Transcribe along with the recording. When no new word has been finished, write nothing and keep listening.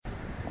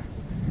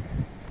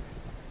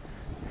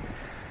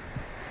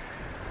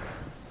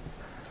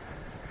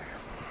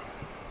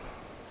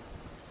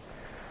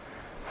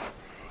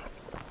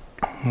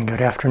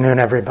Good afternoon,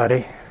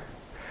 everybody.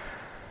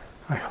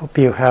 I hope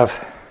you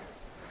have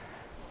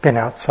been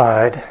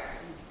outside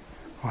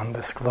on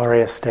this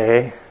glorious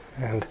day,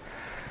 and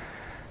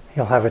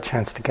you'll have a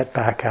chance to get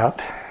back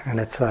out. And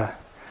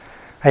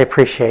I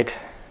appreciate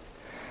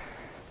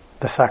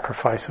the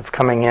sacrifice of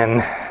coming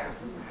in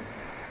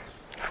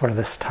for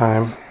this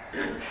time.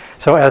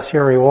 So as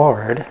your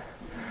reward,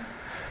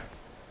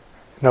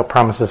 no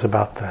promises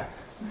about the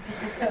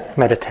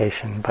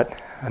meditation, but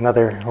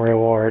another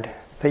reward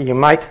that you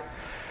might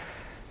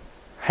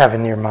have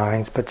in your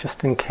minds, but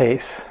just in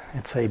case,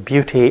 it's a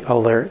beauty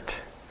alert.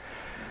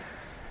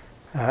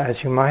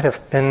 As you might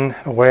have been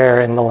aware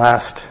in the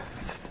last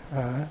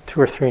 2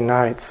 or 3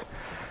 nights,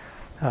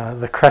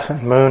 the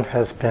crescent moon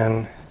has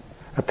been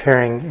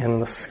appearing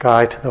in the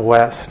sky to the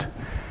west,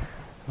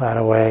 that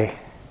away,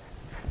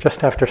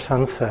 just after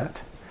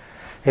sunset.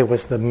 It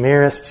was the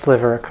merest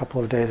sliver a couple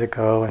of days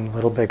ago and a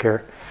little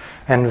bigger.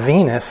 And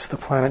Venus, the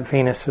planet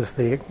Venus, is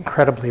the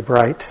incredibly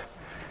bright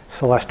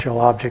celestial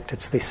object.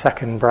 It's the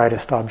second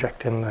brightest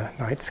object in the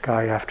night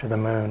sky after the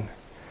moon.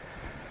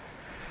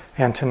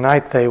 And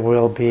tonight they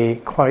will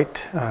be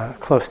quite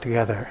close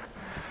together.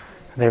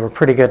 They were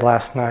pretty good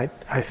last night.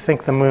 I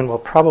think the moon will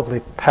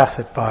probably pass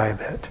it by a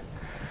bit.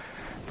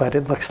 But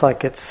it looks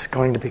like it's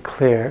going to be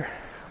clear.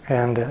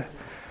 And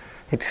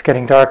it's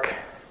getting dark.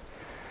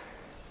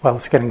 Well,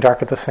 it's getting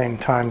dark at the same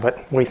time,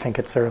 but we think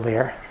it's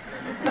earlier.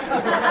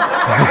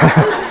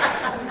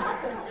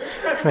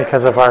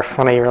 Because of our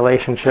funny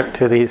relationship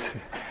to these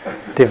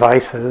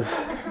devices.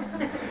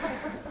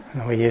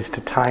 We used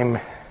to time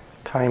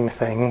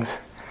things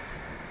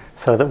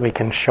so that we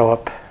can show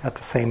up at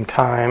the same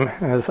time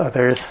as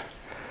others.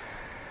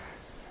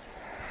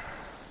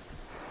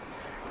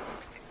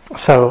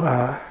 So,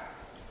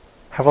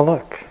 have a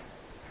look.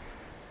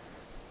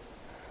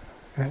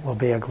 It will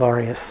be a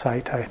glorious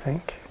sight, I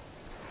think.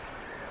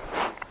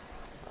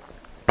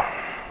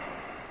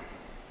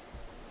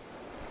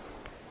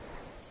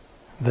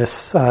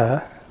 This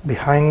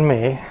behind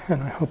me,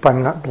 and I hope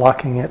I'm not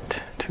blocking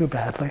it too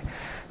badly,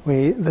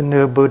 the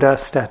new Buddha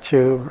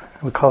statue,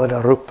 we call it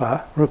a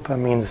rupa. Rupa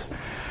means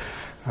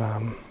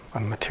a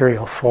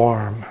material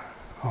form,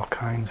 all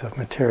kinds of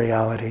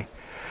materiality.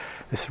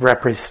 This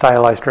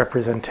stylized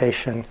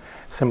representation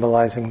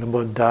symbolizing the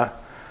Buddha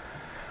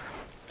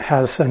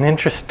has an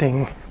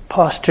interesting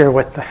posture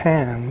with the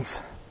hands.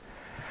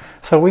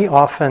 So we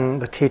often,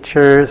 the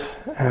teachers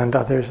and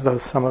others,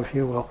 some of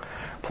you will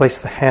place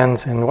the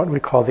hands in what we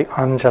call the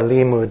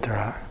Anjali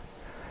Mudra.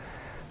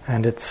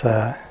 And it's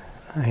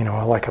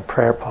like a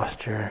prayer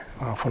posture.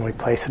 Often we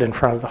place it in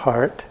front of the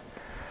heart.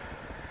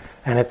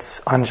 And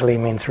Anjali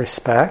means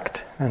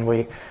respect, and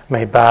we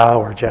may bow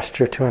or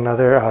gesture to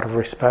another out of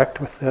respect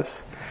with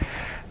this.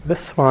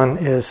 This one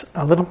is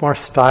a little more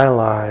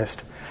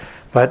stylized,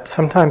 but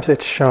sometimes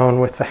it's shown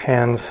with the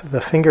hands,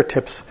 the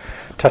fingertips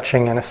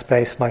touching in a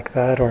space like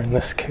that, or in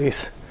this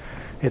case,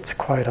 it's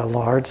quite a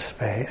large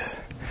space.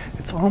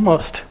 It's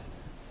almost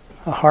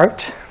a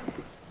heart.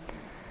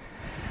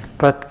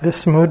 But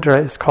this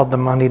mudra is called the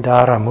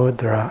Manidara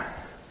mudra.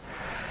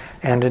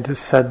 And it is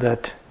said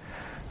that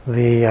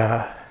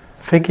the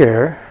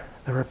figure,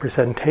 the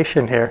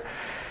representation here,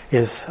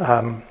 is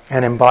an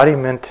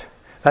embodiment.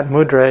 That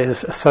mudra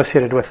is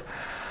associated with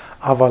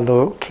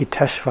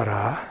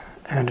Avalokiteshvara,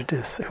 and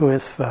who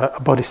is the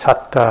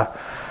bodhisattva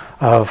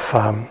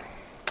of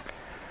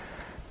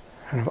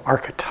kind of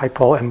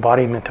archetypal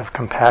embodiment of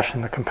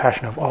compassion, the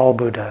compassion of all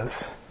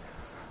Buddhas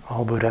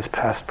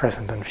past,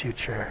 present, and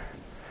future.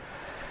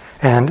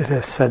 And it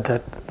is said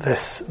that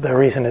the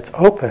reason it's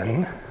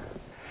open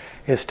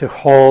is to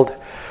hold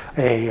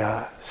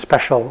a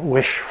special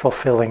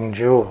wish-fulfilling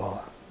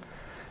jewel,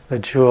 the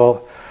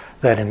jewel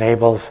that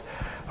enables,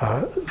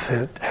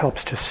 that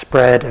helps to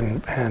spread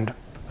and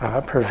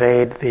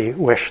pervade the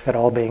wish that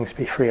all beings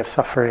be free of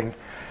suffering,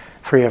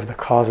 free of the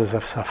causes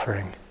of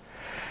suffering.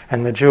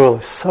 And the jewel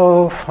is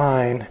so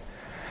fine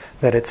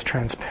that it's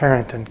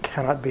transparent and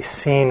cannot be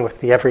seen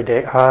with the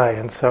everyday eye.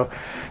 And so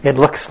it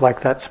looks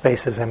like that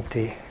space is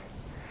empty,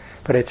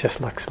 but it just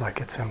looks like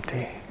it's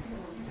empty.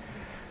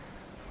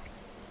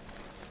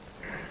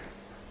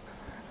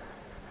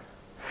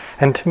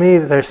 And to me,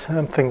 there's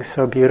something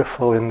so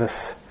beautiful in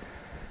this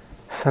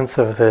sense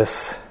of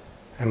this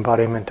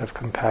embodiment of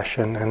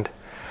compassion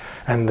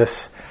and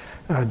this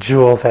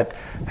jewel that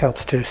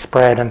helps to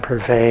spread and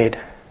pervade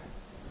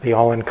the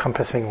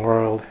all-encompassing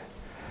world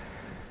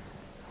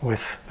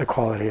with the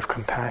quality of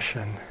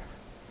compassion.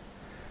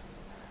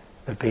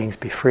 That beings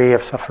be free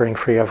of suffering,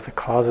 free of the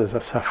causes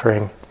of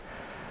suffering.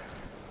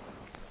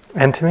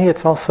 And to me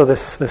it's also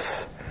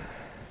this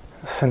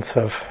sense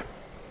of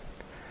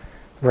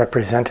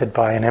represented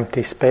by an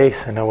empty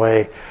space in a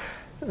way.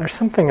 There's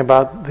something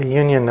about the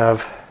union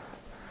of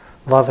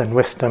love and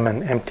wisdom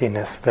and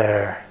emptiness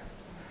there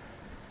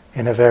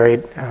in a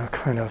very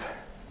kind of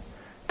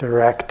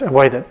direct, a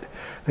way that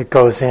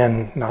goes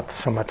in, not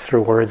so much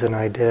through words and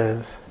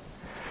ideas.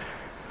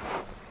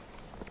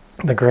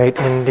 The great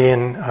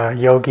Indian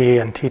yogi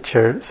and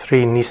teacher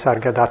Sri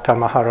Nisargadatta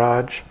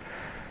Maharaj,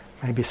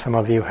 maybe some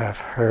of you have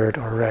heard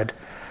or read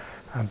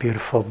a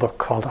beautiful book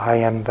called I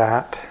Am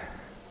That.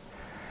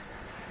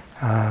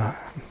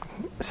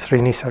 Sri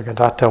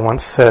Nisargadatta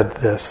once said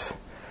this: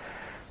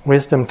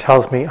 wisdom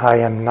tells me I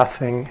am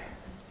nothing,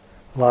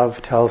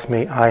 love tells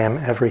me I am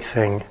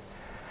everything.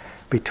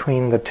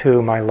 Between the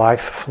two my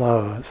life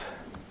flows.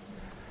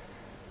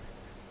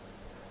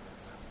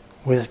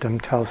 Wisdom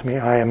tells me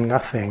I am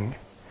nothing,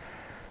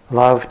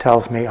 love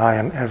tells me I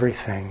am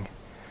everything.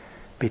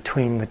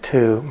 Between the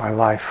two my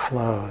life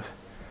flows.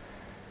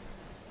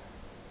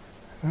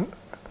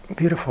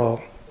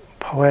 Beautiful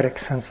poetic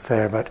sense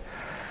there, but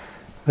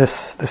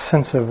this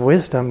sense of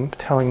wisdom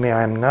telling me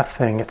I am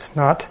nothing, it's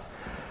not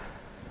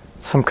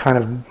some kind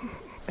of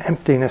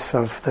emptiness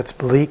that's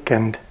bleak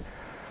and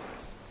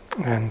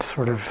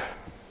sort of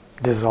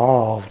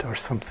dissolved or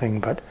something,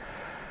 but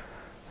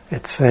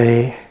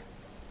to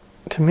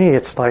me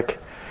it's like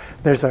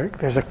there's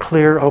a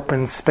clear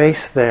open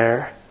space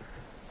there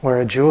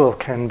where a jewel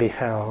can be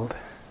held.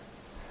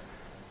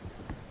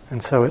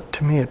 And so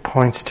to me it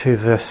points to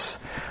this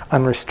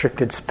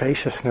unrestricted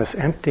spaciousness,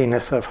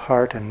 emptiness of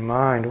heart and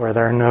mind, where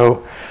there are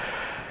no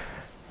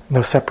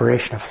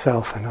separation of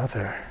self and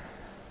other.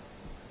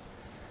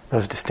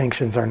 Those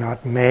distinctions are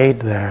not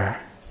made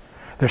there.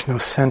 There's no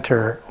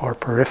center or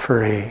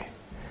periphery,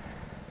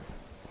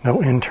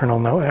 no internal,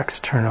 no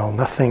external.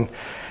 Nothing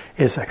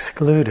is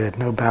excluded,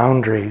 no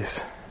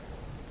boundaries.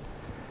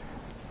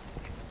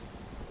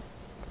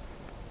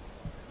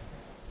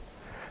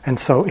 And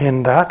so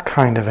in that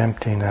kind of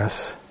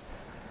emptiness,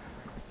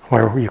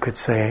 where you could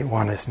say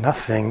one is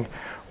nothing,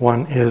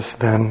 one is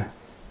then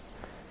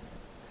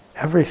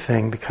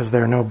everything, because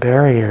there are no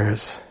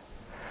barriers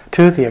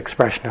to the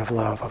expression of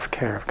love, of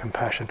care, of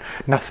compassion.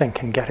 Nothing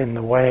can get in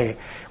the way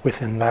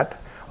within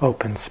that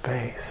open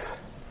space.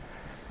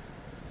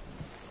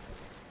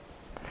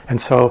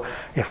 And so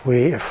if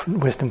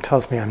wisdom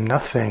tells me I'm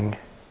nothing,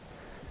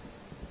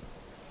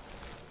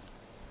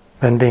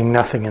 then being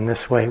nothing in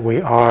this way,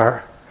 we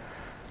are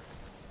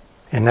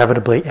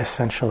inevitably,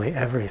 essentially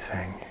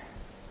everything.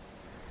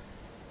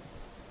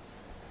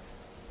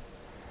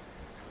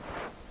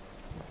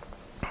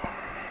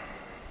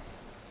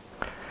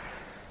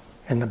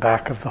 In the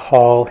back of the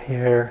hall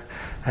here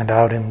and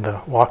out in the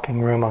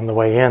walking room on the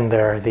way in,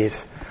 there are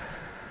these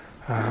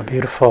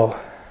beautiful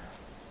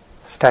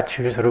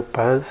statues,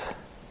 rupas,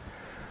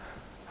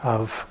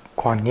 of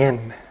Kuan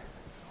Yin,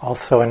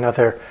 also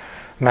another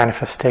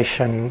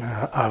manifestation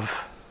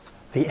of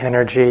the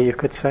energy, you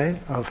could say,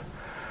 of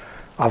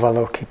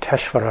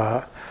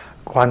Avalokiteshvara.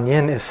 Kuan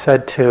Yin is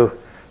said to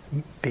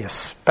be a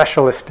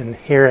specialist in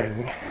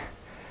hearing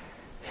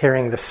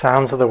the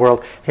sounds of the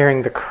world,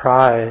 hearing the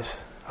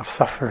cries of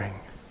suffering,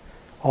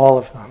 all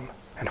of them,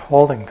 and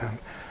holding them.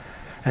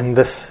 And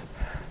this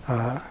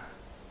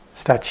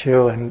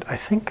statue, and I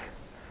think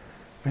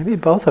maybe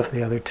both of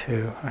the other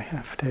two, I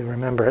have to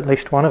remember, at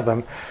least one of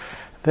them,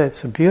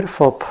 it's a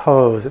beautiful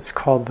pose. It's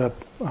called the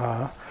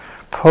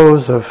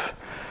pose of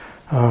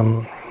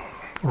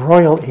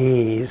royal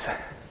ease.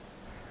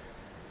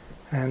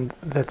 And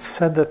that's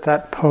said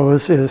that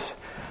pose is,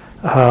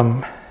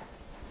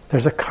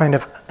 there's a kind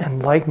of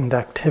enlightened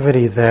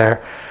activity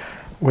there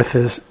with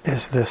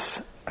is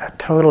this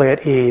totally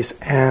at ease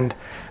and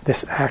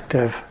this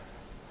active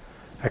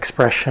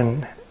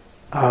expression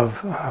of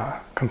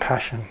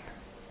compassion,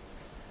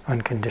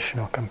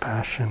 unconditional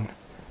compassion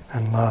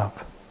and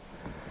love.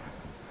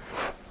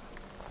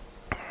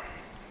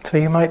 So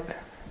you might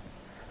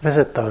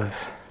visit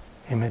those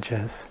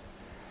images.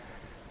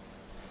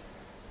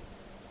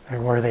 They're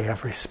worthy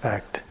of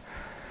respect.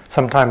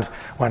 Sometimes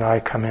when I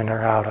come in or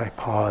out, I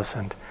pause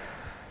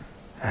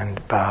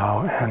and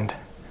bow and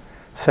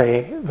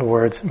say the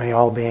words, "May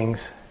all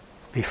beings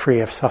be free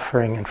of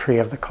suffering and free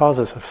of the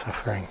causes of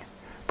suffering."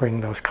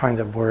 Bring those kinds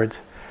of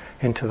words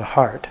into the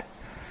heart.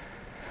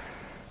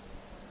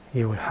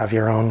 You would have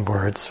your own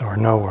words or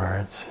no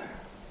words.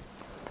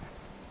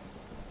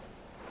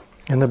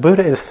 And the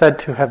Buddha is said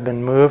to have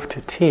been moved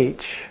to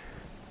teach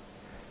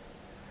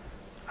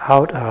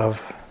out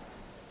of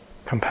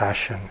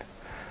compassion.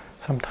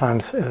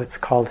 Sometimes it's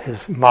called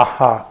his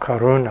Maha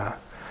Karuna,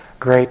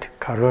 great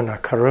Karuna.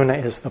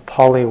 Karuna is the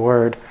Pali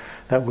word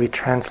that we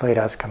translate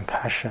as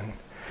compassion,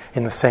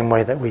 in the same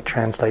way that we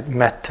translate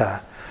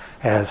metta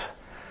as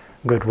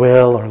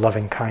goodwill or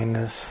loving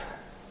kindness.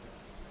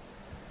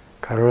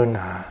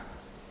 Karuna,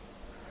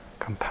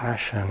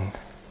 compassion.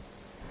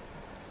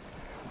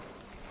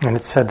 And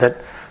it's said that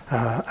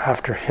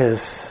after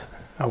his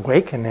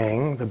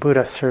awakening, the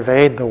Buddha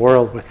surveyed the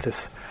world with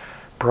this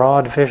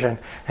broad vision,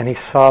 and he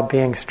saw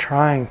beings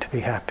trying to be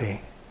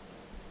happy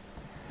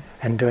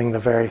and doing the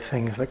very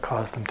things that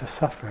caused them to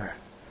suffer.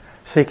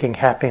 Seeking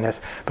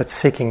happiness, but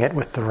seeking it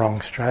with the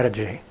wrong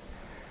strategy,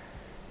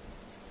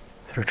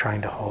 through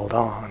trying to hold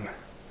on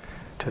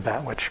to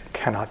that which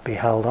cannot be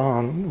held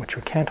on, which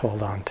we can't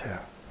hold on to.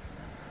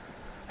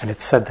 And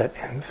it's said that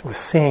with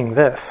seeing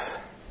this,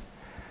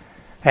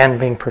 and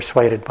being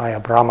persuaded by a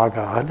Brahma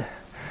god,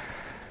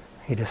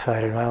 he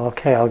decided, well,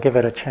 okay, I'll give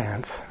it a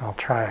chance. I'll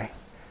try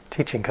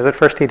teaching. Because at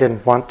first he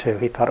didn't want to.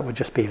 He thought it would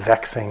just be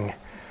vexing.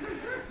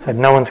 He said,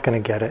 no one's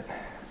going to get it.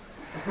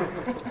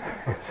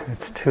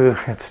 It's too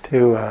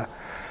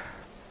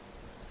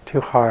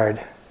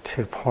hard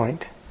to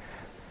point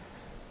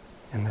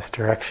in this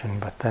direction,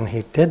 but then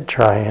he did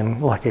try,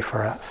 and lucky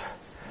for us.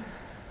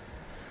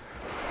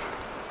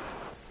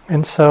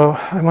 And so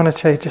I want to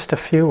say just a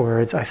few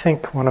words. I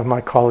think one of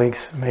my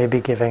colleagues may be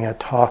giving a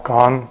talk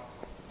on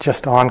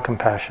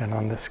compassion,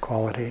 on this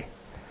quality,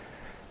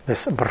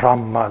 this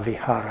Brahma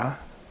Vihara,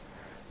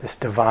 this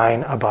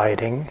divine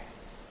abiding.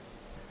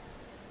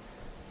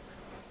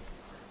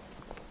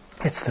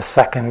 It's the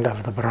second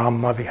of the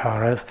Brahma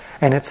Viharas,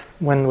 and it's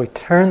when we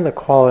turn the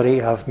quality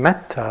of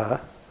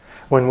metta,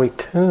 when we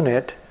tune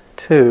it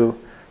to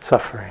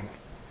suffering.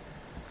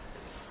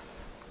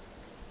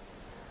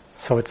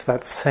 So it's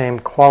that same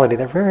quality.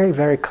 They're very,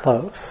 very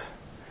close.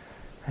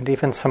 And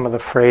even some of the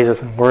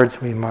phrases and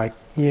words we might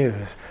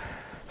use.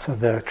 So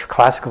the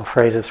classical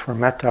phrases for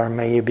metta are,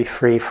 may you be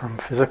free from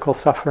physical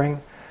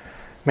suffering,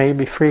 may you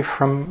be free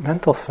from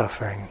mental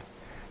suffering,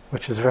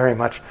 which is very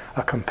much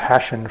a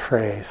compassion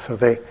phrase. So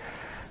they're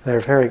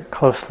very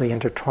closely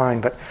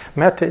intertwined. But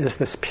metta is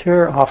this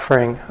pure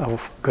offering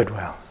of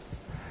goodwill.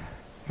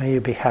 May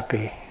you be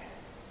happy.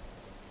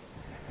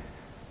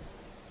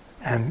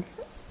 And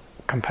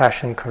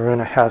compassion,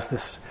 karuna, has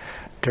this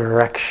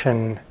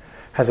direction,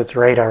 has its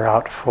radar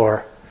out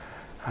for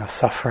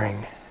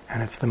suffering.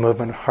 And it's the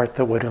movement of heart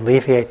that would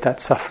alleviate that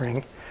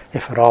suffering,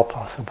 if at all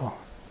possible,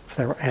 if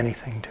there were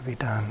anything to be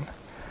done.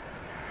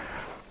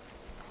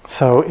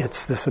 So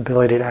it's this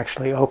ability to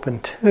actually open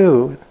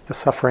to the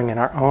suffering in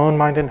our own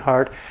mind and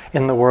heart,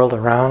 in the world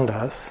around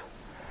us,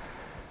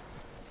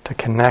 to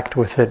connect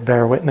with it,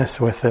 bear witness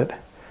with it,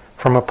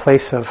 from a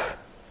place of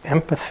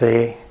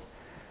empathy,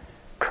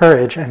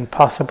 courage, and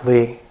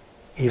possibly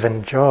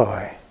even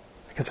joy,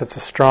 because it's a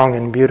strong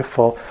and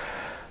beautiful,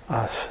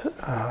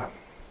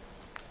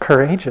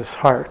 courageous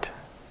heart,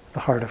 the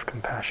heart of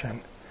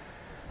compassion.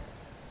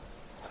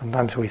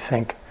 Sometimes we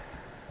think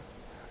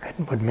it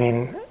would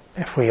mean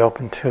if we really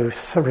open to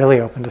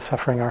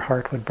suffering, our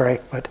heart would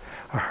break, but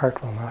our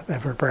heart will not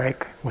ever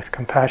break with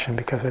compassion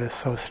because it is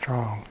so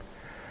strong.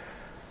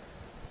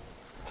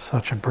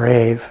 Such a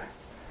brave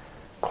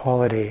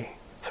quality.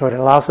 So it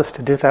allows us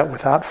to do that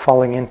without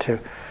falling into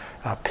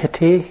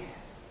pity,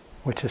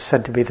 which is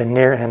said to be the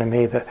near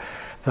enemy, the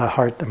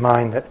heart, the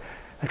mind that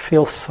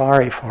feels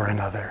sorry for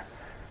another.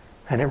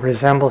 And it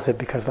resembles it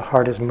because the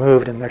heart is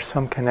moved and there's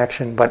some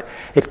connection, but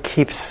it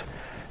keeps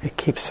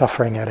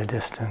suffering at a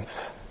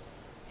distance.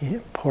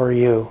 Poor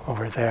you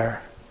over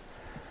there,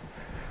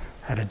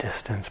 at a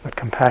distance. But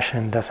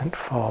compassion doesn't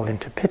fall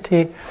into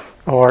pity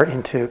or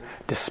into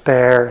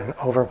despair and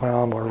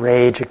overwhelm or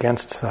rage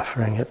against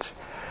suffering.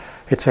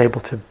 It's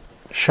able to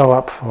show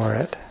up for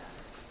it.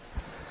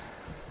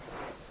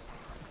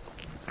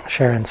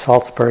 Sharon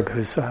Salzberg,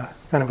 who's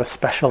kind of a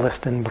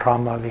specialist in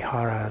Brahma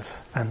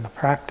Viharas and the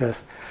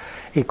practice,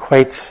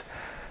 equates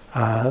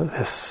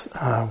this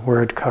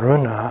word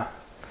karuna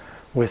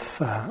with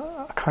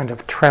a kind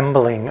of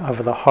trembling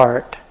of the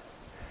heart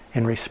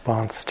in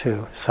response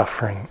to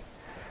suffering,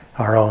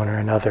 our own or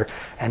another,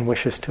 and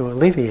wishes to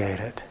alleviate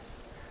it.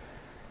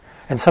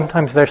 And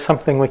sometimes there's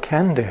something we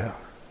can do,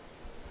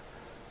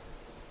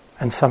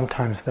 and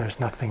sometimes there's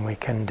nothing we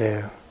can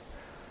do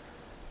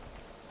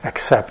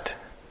except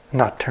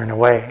not turn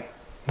away,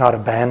 not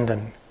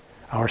abandon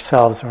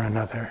ourselves or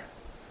another.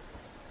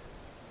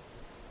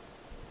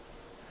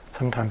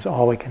 Sometimes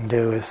all we can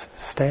do is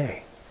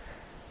stay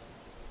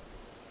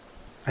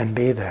and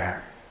be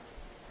there.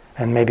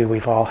 And maybe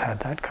we've all had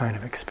that kind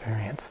of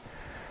experience.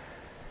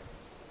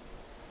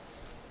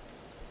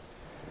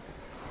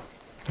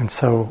 And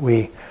so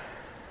we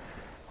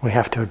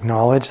have to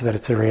acknowledge that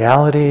it's a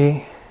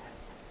reality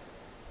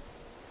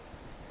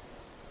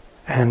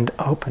and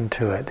open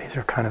to it. These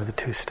are kind of the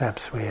two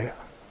steps. We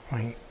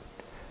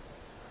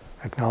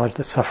acknowledge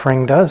that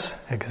suffering does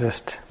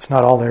exist. It's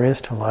not all there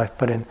is to life,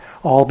 but in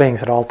all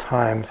beings at all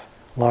times,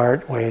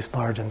 ways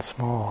large and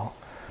small.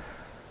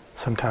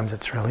 Sometimes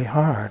it's really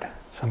hard.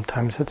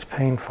 Sometimes it's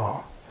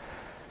painful.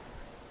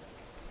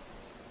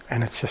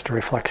 And it's just a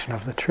reflection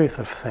of the truth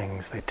of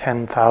things, the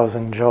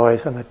 10,000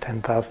 joys and the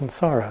 10,000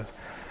 sorrows.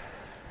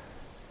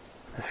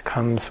 This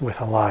comes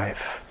with a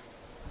life.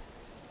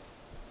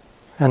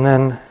 And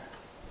then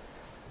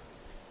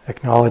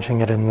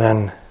acknowledging it and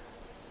then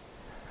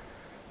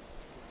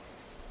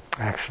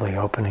actually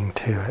opening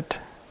to it.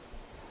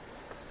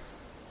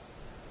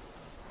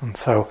 And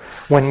so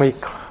when we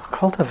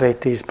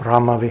cultivate these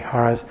Brahma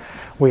Viharas,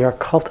 we are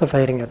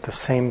cultivating at the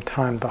same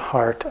time the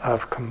heart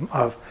of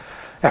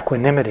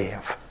equanimity,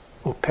 of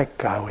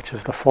upekkha, which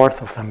is the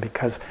fourth of them,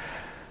 because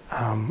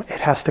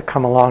it has to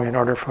come along in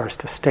order for us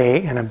to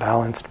stay in a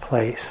balanced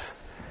place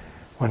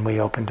when we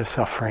open to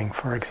suffering,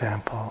 for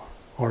example,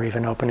 or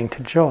even opening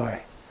to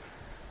joy,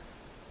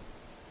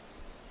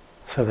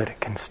 so that it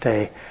can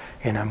stay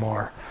in a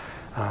more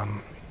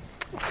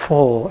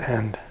full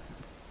and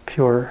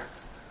pure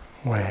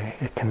way.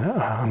 It can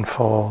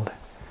unfold.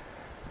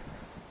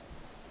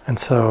 And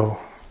so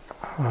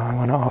I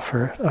want to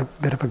offer a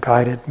bit of a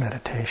guided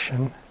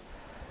meditation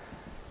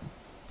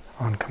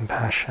on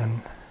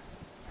compassion.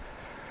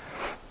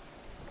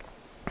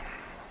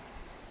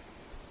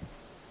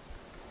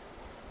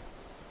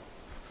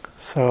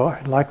 So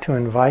I'd like to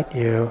invite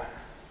you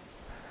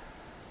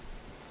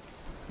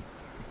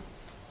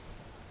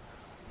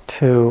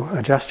to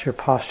adjust your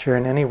posture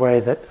in any way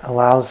that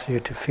allows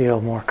you to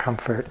feel more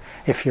comfort.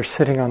 If you're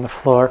sitting on the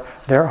floor,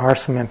 there are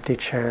some empty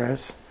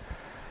chairs,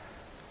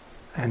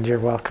 and you're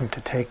welcome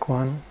to take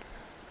one.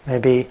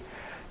 Maybe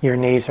your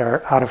knees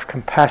are out of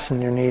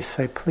compassion. Your knees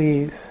say,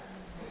 please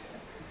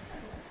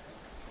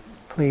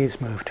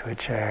move to a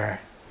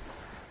chair.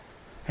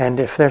 And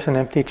if there's an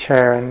empty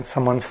chair and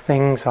someone's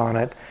things on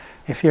it,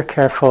 if you're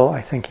careful, I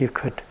think you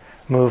could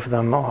move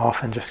them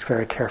off and just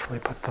very carefully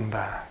put them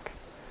back.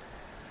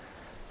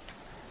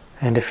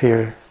 And if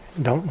you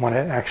don't want to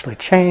actually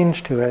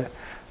change to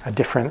a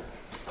different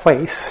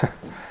place,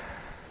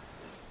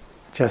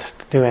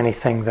 just do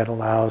anything that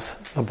allows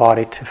the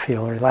body to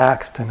feel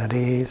relaxed and at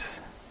ease.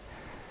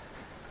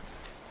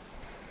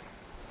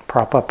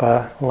 Prop up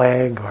a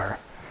leg or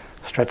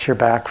stretch your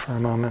back for a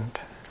moment.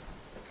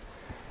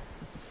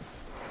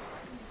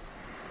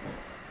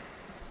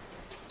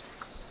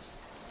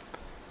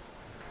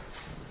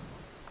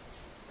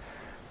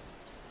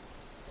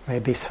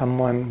 Maybe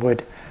someone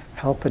would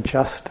help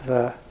adjust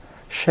the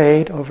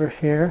shade over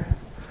here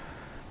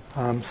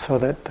so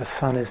that the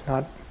sun is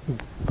not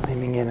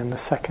beaming in the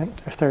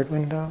second or third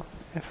window.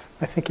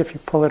 I think if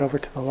you pull it over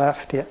to the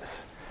left,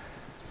 yes.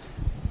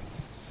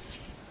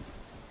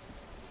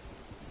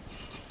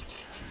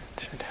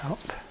 It should help.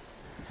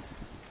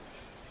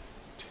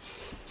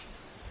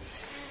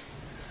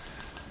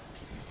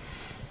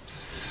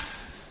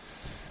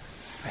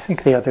 I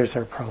think the others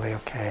are probably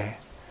okay.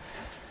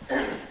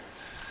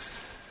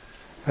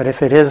 But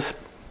if it is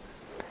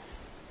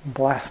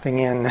blasting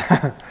in,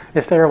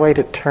 is there a way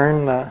to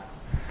turn the...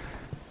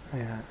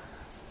 Yeah.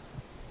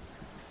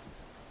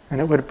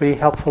 And it would be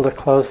helpful to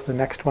close the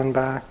next one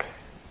back.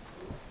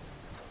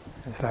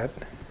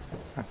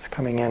 That's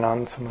coming in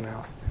on someone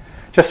else.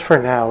 Just for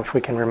now, if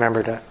we can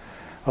remember to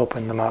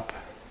open them up.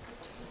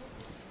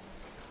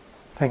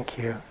 Thank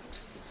you.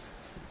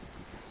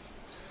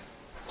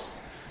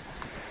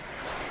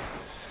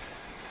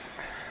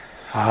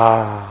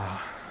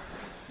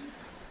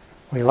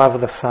 We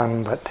love the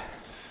sun, but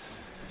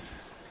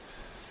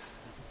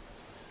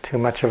too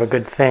much of a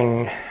good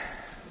thing.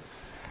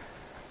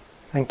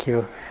 Thank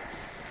you.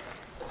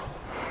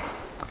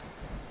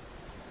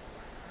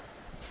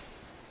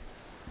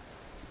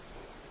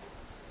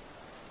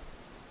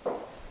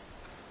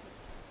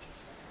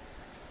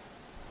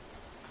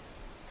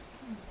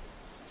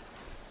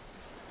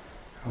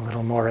 A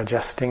little more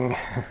adjusting.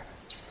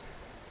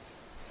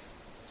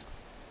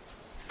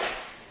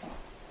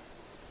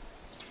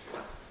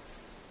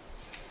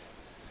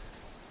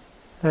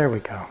 There we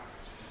go.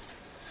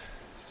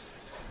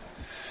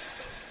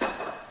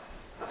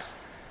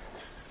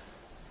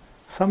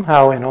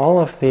 Somehow in all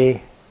of the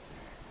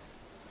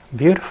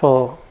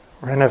beautiful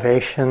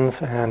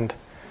renovations and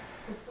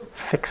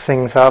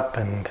fixings up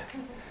and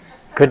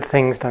good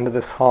things done to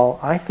this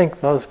hall, I think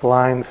those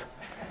blinds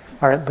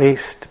are at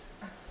least,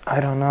 I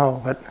don't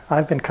know, but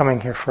I've been coming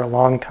here for a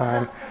long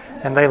time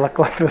and they look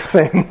like the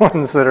same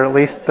ones that are at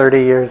least 30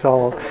 years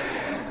old.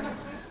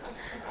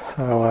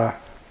 So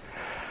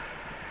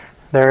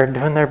they're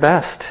doing their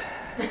best.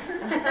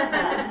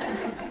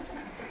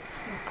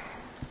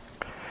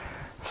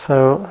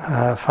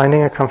 So,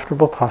 finding a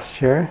comfortable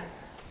posture.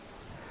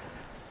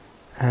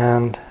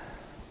 And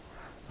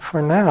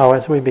for now,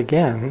 as we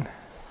begin,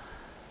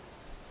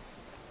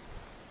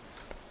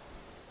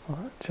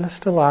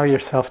 just allow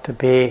yourself to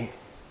be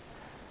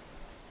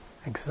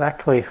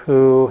exactly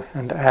who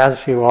and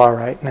as you are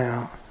right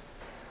now.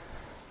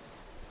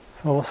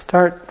 So we'll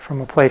start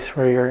from a place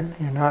where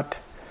you're not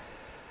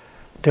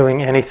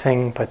doing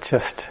anything but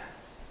just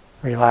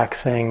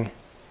relaxing.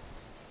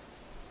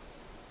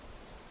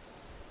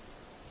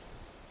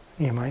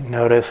 You might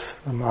notice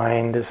the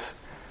mind is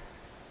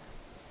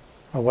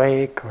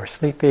awake or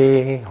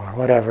sleepy or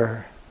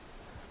whatever.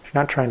 You're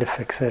not trying to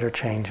fix it or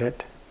change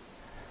it.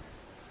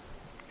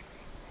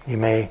 You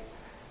may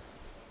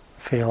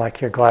feel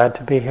like you're glad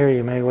to be here.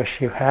 You may wish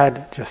you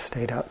had just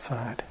stayed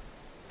outside.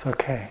 It's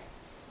okay.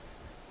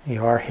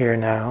 You are here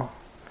now.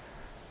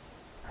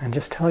 And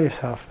just tell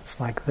yourself it's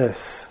like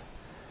this,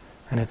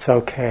 and it's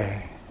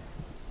okay.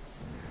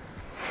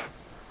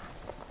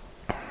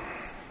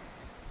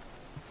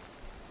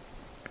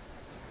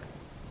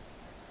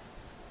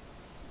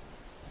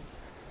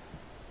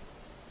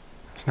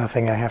 There's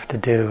nothing I have to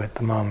do at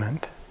the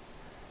moment.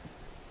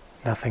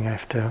 Nothing I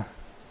have to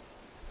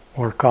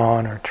work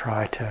on or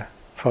try to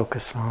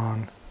focus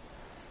on.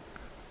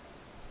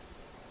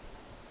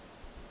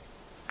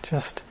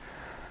 Just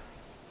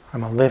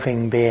I'm a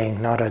living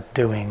being, not a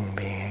doing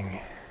being.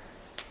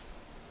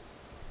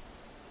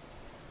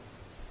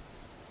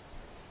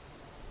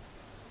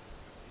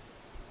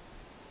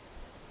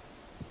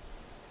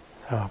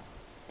 So,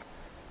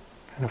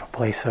 kind of a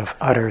place of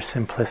utter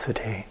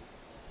simplicity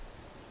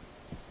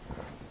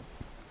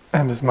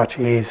and as much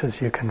ease as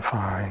you can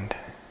find.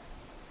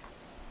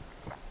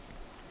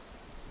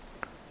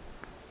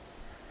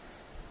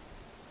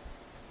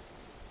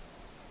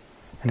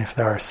 And if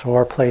there are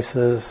sore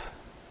places,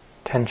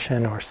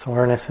 tension or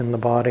soreness in the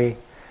body,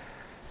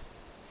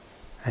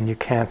 and you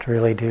can't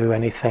really do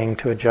anything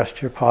to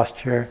adjust your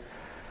posture,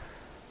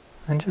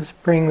 and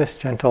just bring this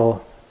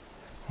gentle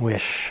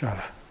wish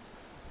of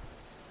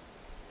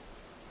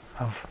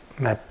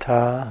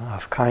metta,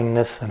 of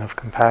kindness and of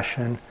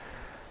compassion.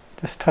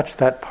 Just touch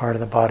that part of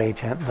the body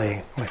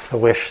gently with the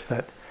wish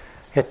that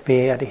it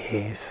be at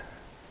ease.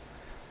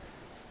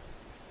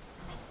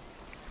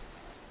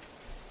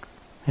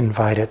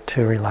 Invite it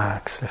to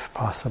relax if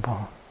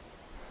possible.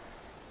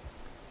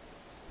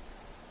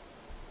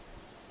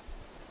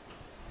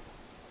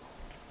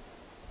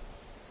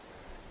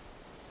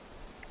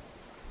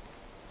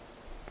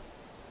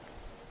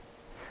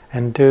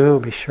 And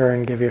be sure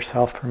and give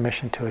yourself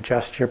permission to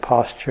adjust your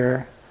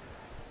posture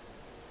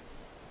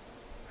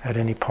at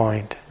any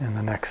point in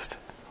the next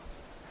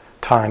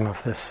time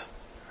of this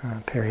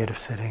period of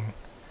sitting.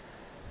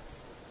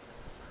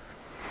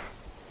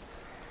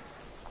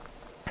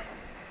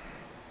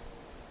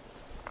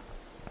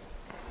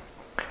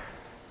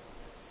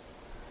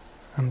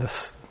 And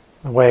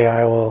the way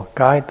I will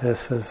guide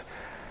this is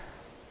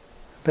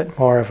a bit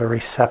more of a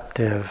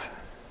receptive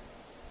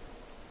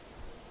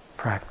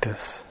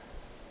practice.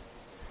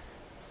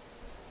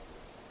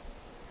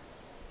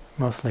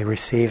 Mostly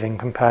receiving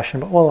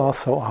compassion, but we'll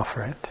also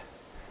offer it.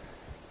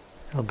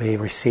 It'll be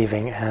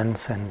receiving and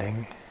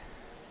sending.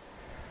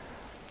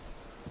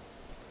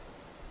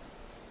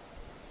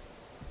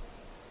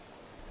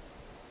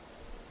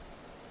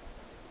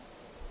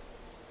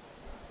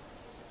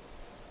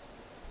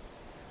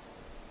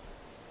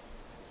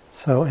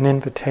 So an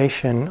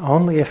invitation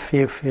only if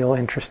you feel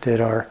interested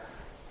or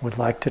would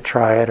like to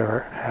try it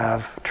or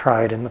have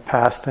tried in the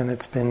past and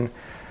it's been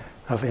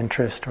of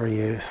interest or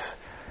use.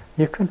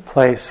 You could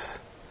place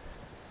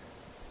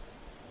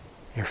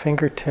your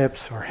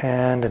fingertips or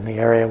hand in the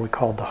area we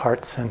call the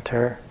heart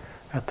center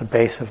at the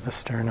base of the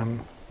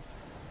sternum.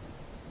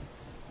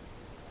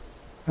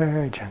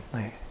 Very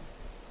gently.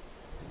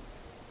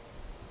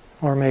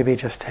 Or maybe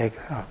just take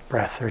a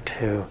breath or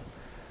two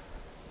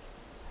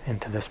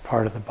into this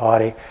part of the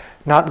body,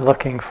 not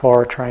looking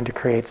for trying to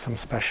create some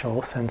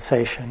special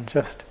sensation,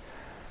 just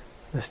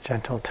this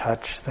gentle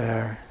touch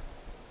there.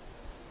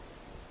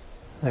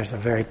 There's a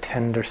very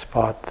tender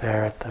spot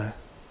there at the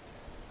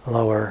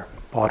lower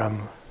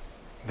bottom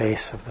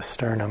base of the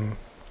sternum,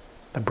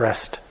 the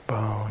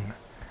breastbone.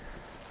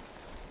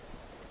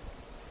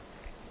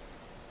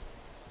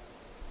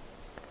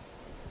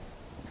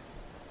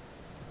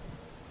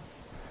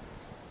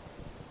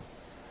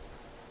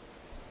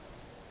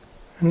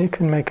 And you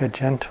can make a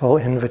gentle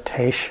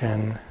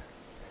invitation,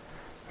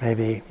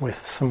 maybe with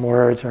some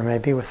words or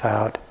maybe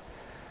without,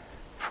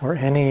 for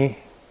any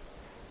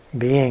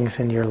beings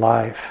in your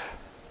life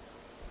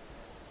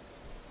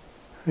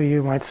who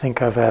you might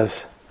think of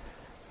as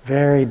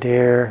very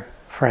dear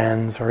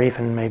friends or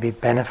even maybe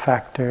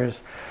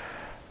benefactors,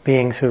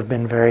 beings who have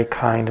been very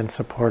kind and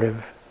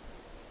supportive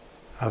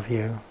of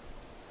you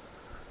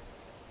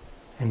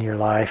in your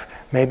life.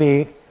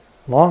 Maybe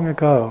long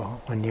ago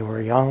when you were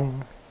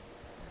young,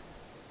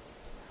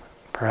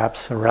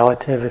 perhaps a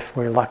relative if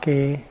we're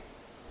lucky,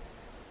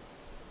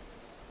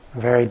 a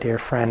very dear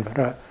friend,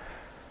 but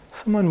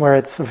someone where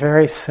it's a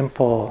very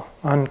simple,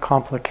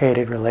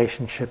 uncomplicated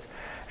relationship,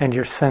 and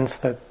your sense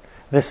that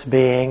this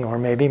being, or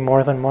maybe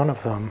more than one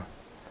of them,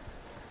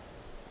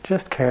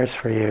 just cares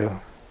for you,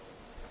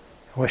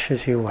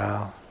 wishes you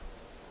well.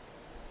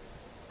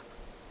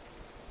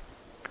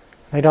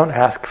 They don't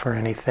ask for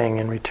anything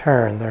in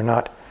return. They're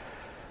not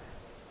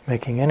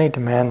making any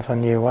demands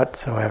on you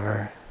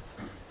whatsoever.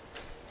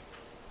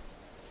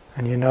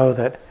 And you know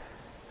that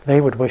they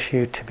would wish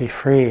you to be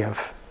free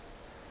of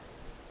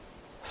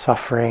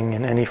suffering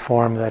in any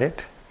form that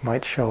it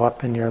might show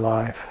up in your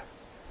life.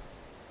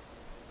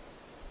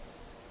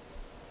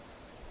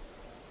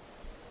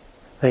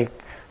 They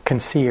can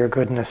see your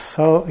goodness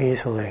so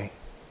easily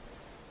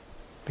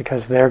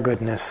because their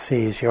goodness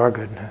sees your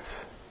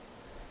goodness.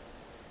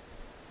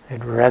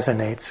 It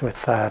resonates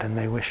with that and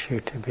they wish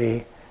you to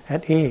be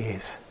at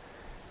ease.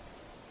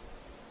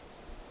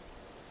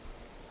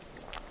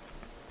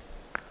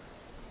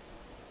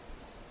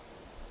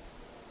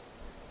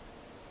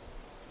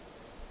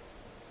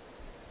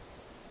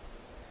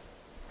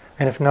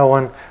 And if no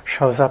one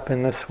shows up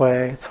in this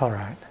way, it's all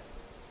right.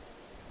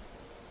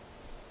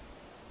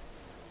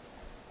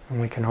 And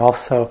we can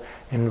also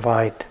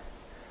invite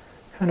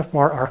kind of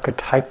more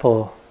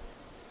archetypal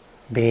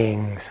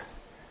beings.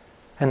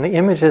 And the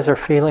images or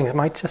feelings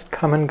might just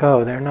come and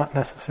go. They're not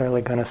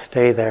necessarily going to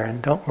stay there.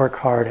 And don't work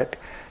hard at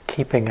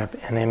keeping up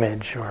an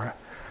image or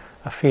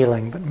a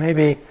feeling. But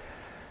maybe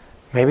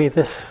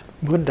this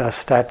Buddha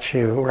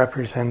statue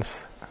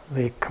represents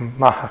the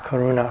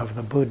Mahakaruna of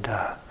the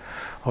Buddha,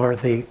 or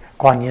the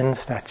Guanyin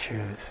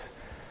statues.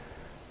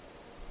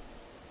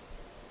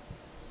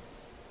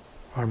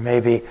 Or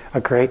maybe a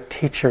great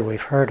teacher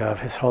we've heard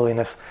of, His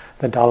Holiness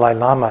the Dalai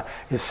Lama,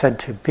 is said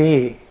to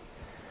be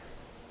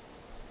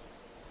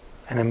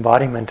an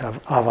embodiment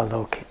of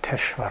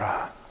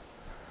Avalokiteshvara,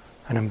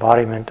 an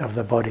embodiment of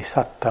the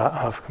Bodhisattva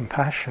of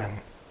compassion.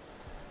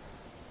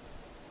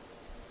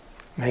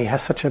 And he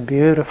has such a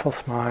beautiful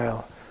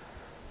smile.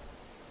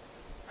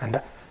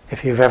 And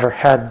if you've ever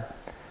had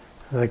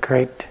the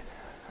great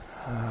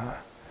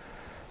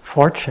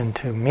fortune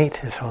to meet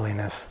His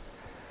Holiness,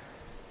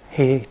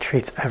 he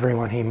treats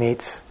everyone he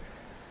meets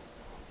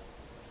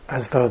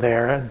as though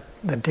they're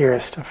the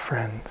dearest of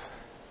friends.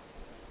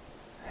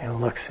 He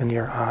looks in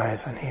your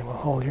eyes and he will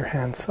hold your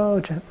hand so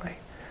gently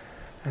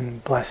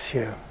and bless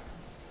you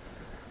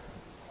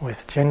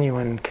with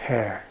genuine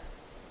care.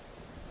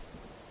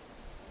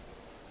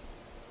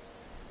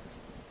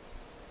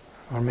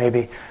 Or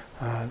maybe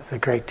the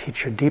great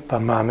teacher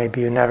Dipa Ma,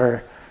 maybe you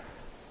never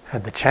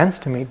had the chance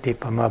to meet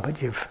Dipa Ma,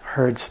 but you've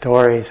heard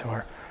stories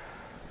or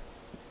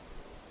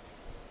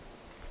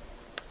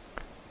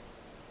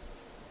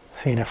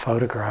seen a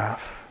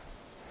photograph.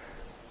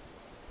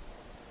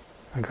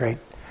 A great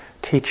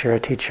teacher, a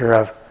teacher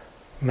of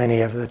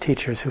many of the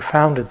teachers who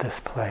founded this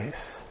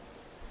place.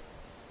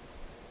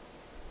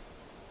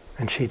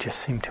 And she just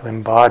seemed to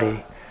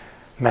embody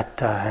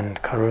metta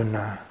and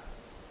karuna.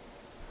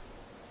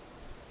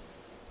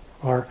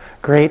 Or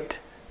great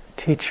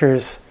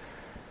teachers,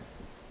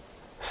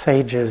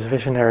 sages,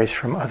 visionaries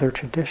from other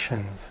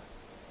traditions,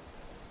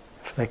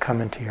 if they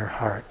come into your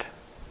heart.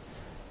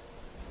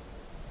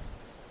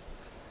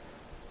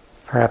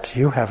 Perhaps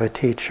you have a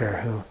teacher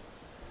who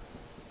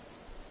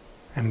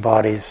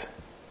embodies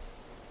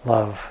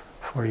love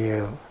for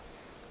you.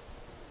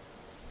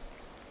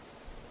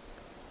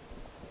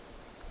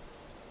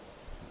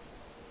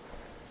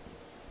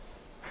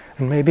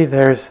 And maybe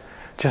it's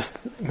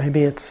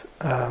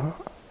an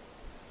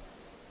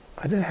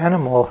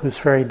animal who's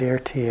very dear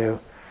to you,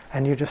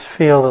 and you just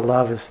feel the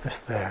love is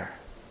just there.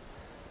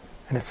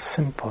 And it's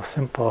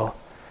simple.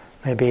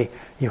 Maybe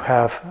you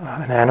have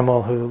an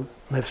animal who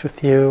lives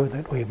with you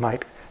that we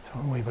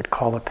would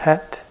call a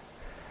pet.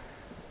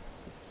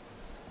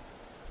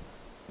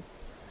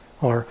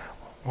 Or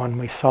one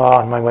we saw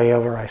on my way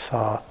over, I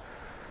saw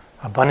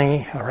a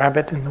bunny, a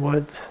rabbit in the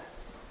woods.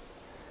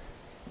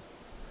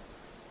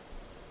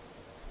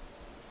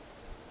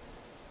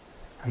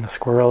 And the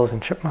squirrels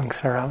and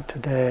chipmunks are out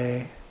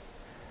today.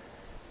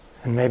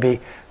 And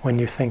maybe when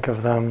you think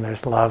of them,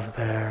 there's love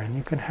there, and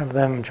you can have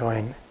them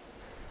join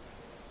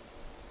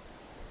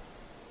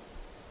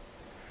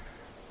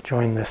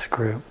this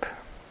group.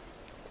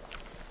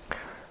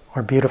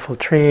 Or beautiful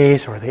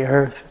trees, or the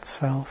earth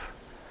itself,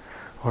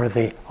 or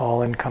the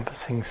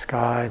all-encompassing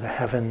sky, the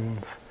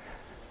heavens.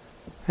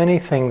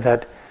 Anything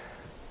that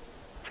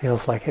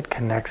feels like it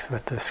connects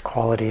with this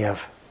quality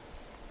of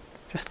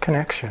just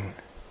connection.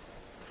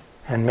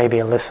 And maybe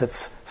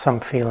elicits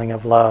some feeling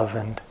of love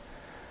and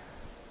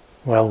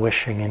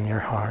well-wishing in your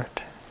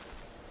heart.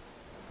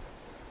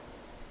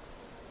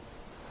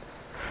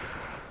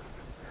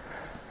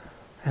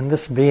 And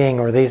this being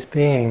or these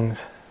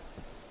beings,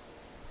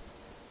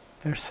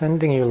 they're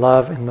sending you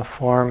love in the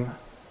form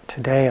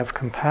today of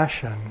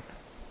compassion.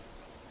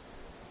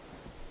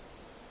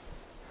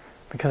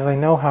 Because they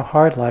know how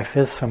hard life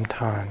is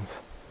sometimes.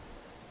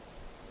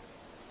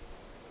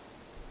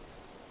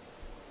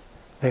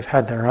 They've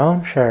had their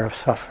own share of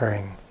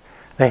suffering.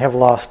 They have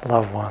lost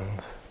loved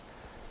ones.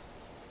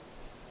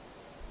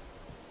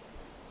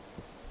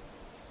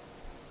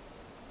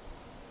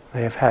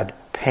 They have had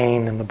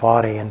pain in the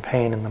body and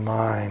pain in the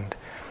mind.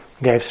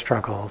 They've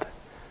struggled.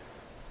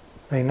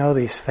 They know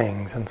these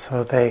things, and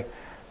so they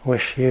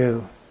wish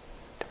you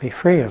to be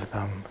free of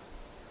them,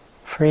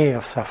 free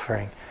of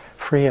suffering,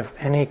 free of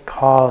any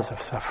cause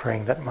of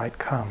suffering that might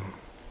come.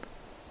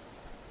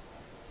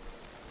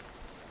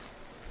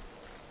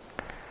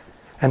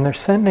 And they're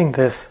sending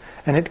this,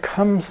 and it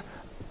comes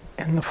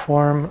in the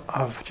form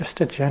of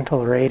just a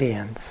gentle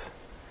radiance.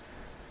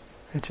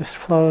 It just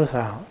flows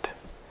out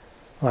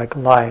like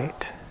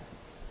light,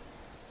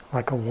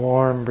 like a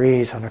warm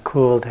breeze on a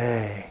cool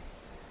day,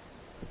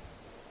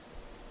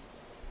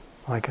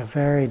 like a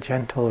very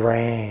gentle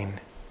rain.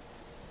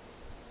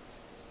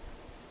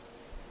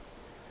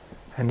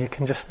 And you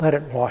can just let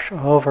it wash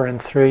over and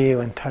through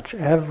you and touch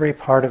every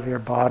part of your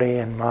body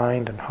and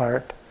mind and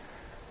heart.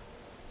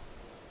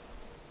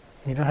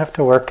 You don't have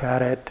to work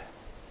at it.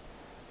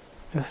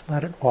 Just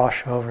let it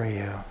wash over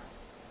you.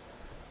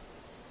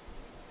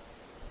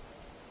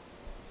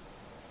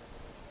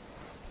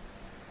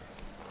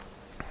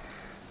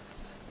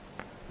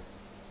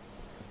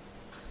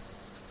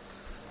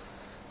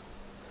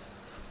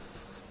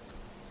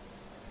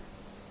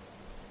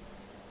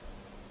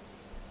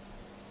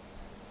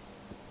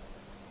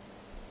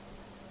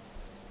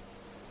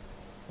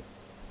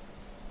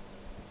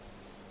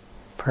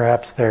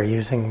 Perhaps they're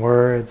using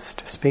words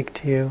to speak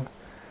to you.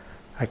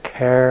 I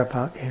care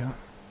about you.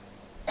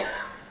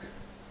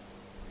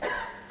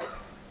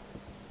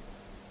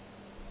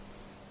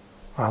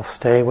 I'll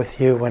stay with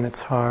you when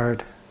it's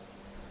hard.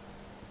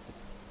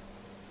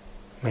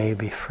 May you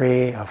be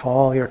free of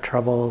all your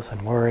troubles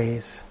and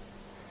worries,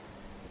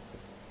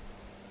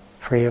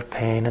 free of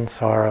pain and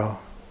sorrow.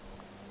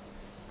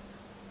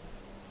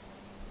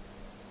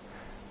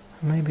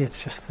 Maybe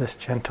it's just this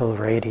gentle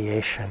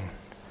radiation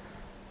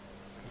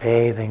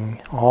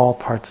bathing all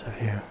parts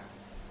of you.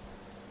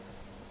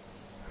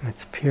 And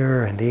it's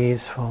pure and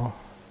easeful.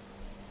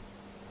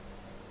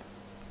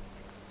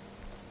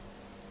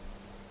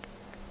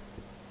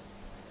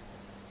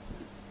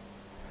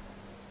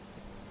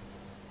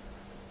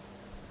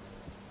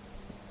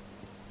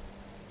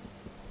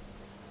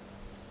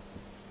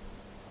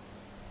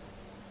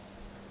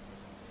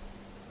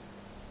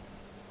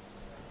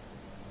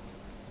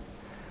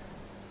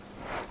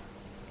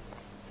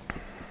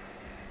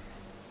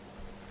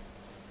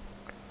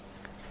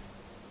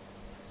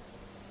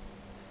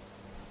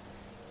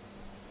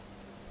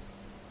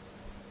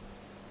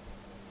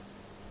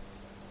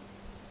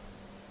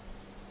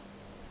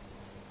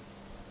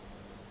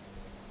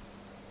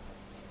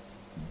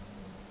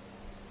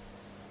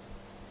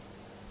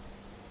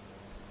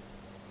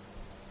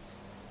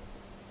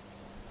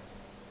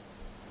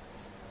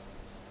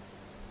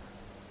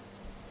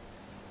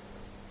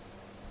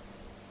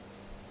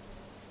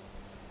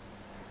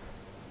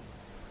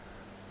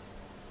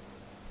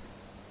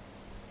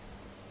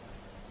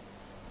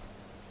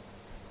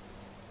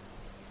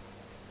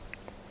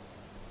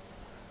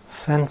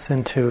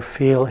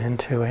 Feel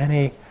into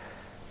any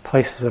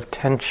places of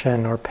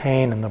tension or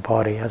pain in the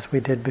body as we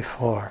did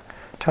before.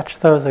 Touch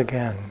those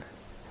again.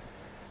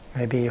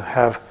 Maybe you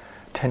have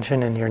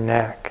tension in your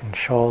neck and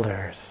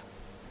shoulders.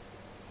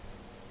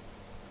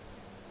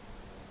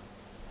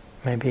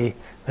 Maybe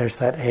there's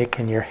that ache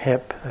in your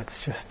hip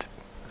that's just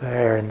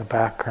there in the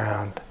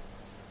background.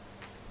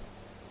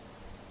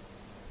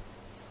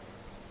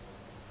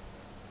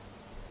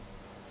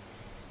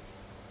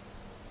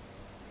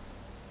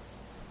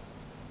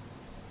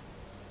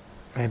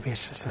 Maybe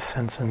it's just a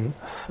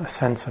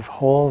sense of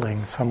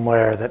holding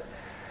somewhere that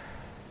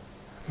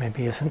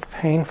maybe isn't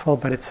painful,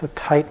 but it's a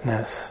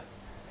tightness.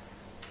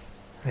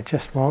 It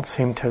just won't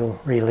seem to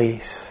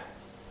release.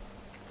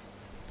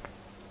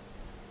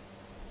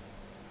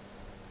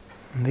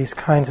 And these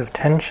kinds of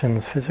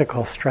tensions,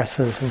 physical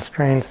stresses and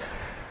strains,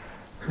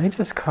 they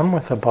just come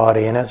with the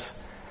body. And as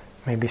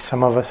maybe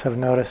some of us have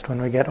noticed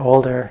when we get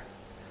older,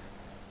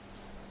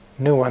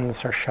 new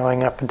ones are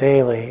showing up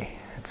daily,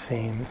 it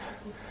seems.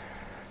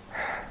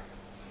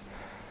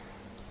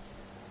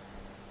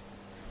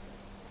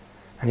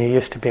 And you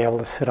used to be able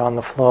to sit on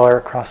the floor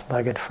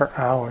cross-legged for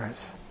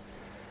hours.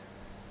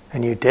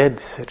 And you did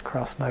sit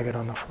cross-legged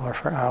on the floor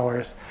for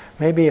hours,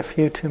 maybe a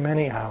few too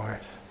many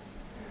hours.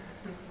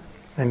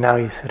 And now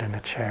you sit in a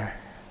chair.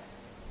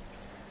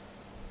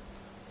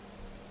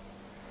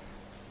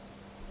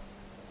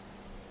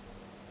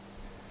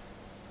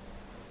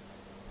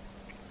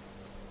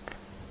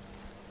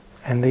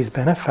 And these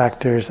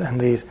benefactors and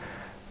these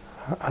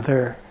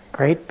other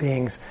great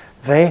beings,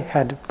 they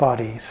had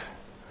bodies.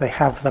 They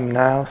have them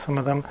now, some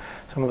of them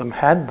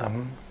had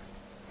them.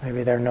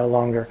 Maybe they're no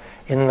longer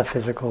in the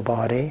physical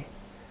body.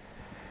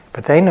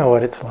 But they know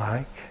what it's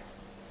like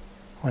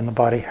when the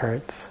body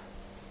hurts.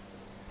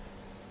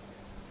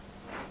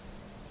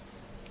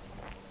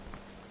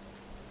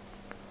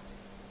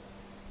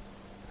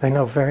 They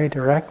know very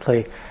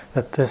directly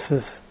that this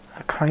is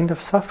a kind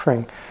of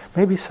suffering.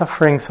 Maybe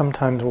suffering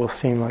sometimes will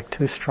seem like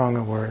too strong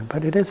a word,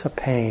 but it is a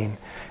pain.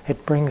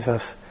 It brings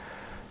us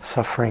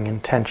suffering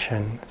and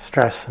tension,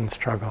 stress and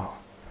struggle.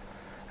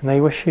 And they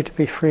wish you to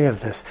be free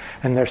of this.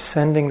 And they're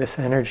sending this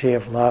energy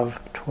of love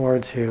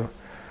towards you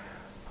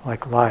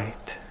like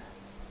light,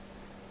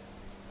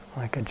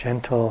 like a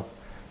gentle,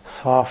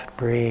 soft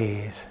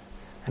breeze.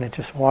 And it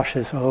just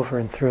washes over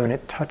and through, and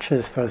it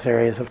touches those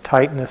areas of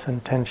tightness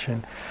and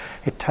tension.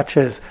 It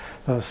touches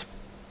those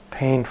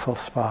painful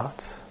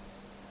spots.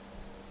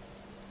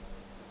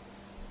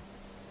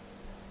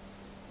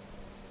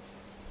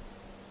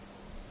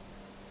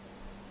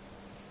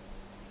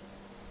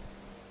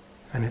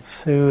 And it's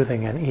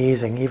soothing and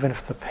easing, even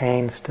if the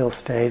pain still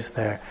stays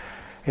there.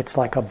 It's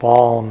like a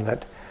balm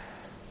that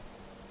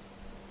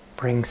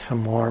brings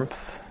some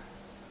warmth.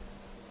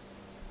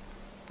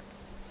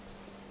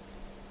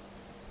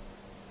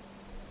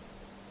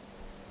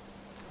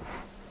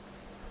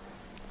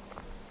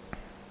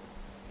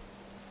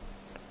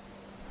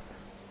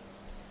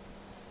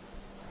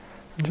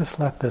 And just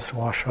let this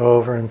wash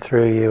over and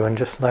through you, and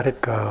just let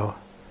it go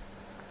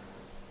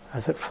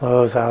as it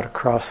flows out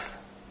across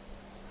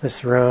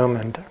this room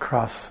and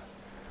across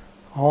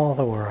all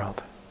the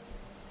world.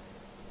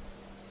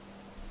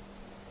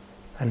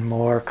 And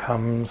more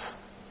comes.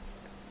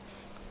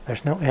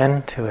 There's no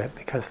end to it,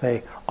 because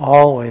they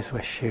always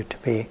wish you to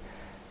be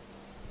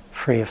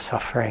free of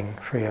suffering,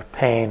 free of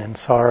pain and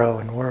sorrow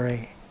and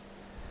worry,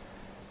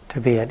 to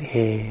be at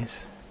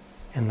ease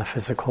in the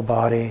physical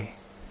body.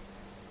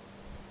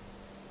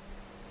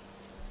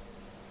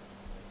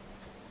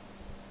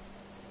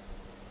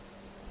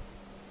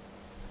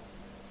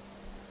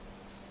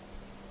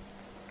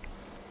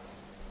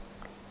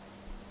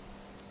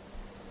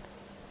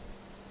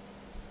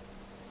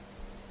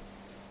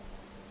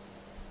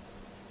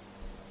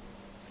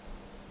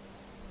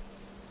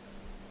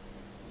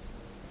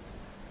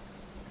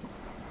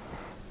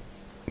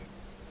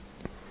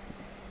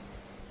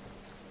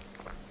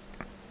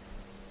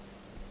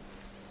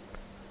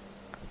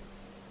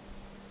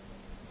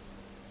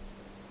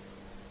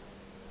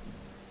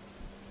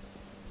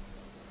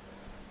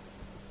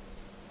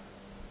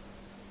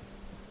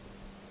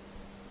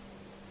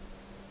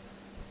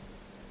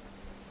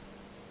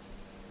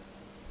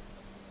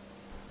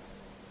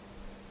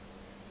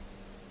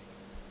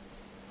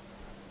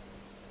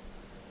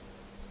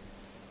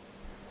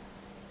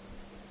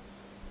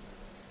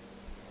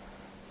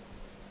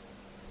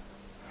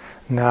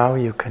 now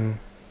you can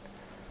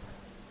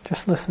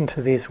just listen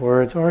to these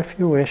words, or if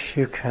you wish,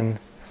 you can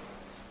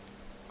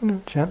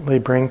gently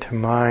bring to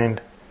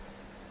mind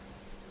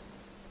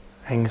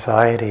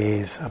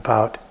anxieties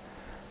about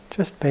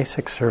just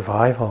basic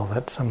survival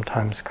that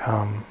sometimes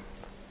come.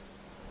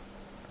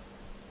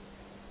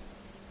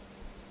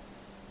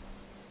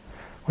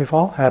 We've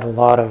all had a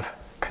lot of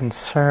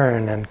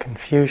concern and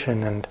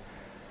confusion and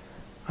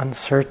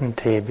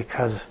uncertainty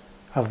because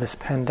of this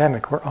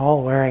pandemic. We're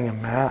all wearing a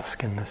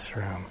mask in this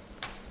room.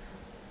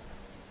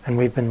 And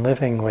we've been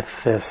living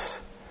with this,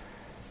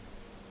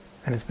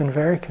 and it's been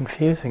very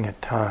confusing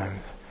at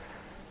times.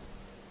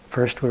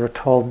 First we were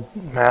told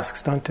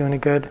masks don't do any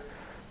good,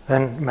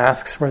 then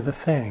masks were the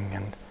thing,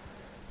 and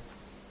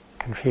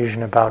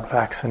confusion about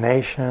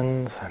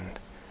vaccinations and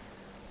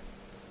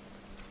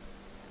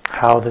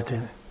how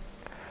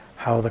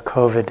the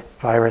COVID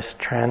virus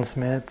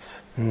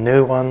transmits,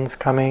 new ones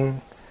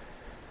coming.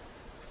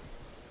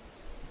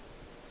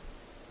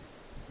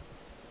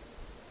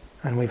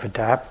 And we've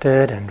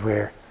adapted, and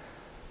we're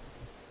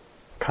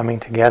coming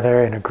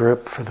together in a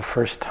group for the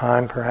first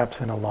time,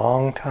 perhaps in a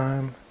long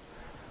time.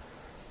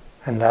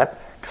 And that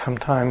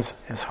sometimes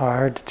is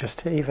hard, just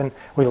to even,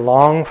 we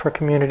long for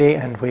community,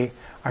 and we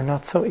are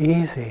not so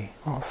easy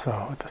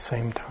also at the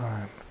same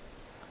time.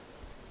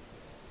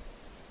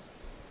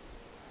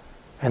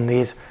 And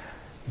these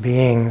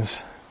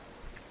beings,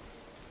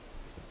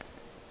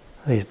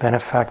 these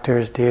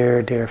benefactors,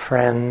 dear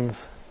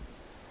friends,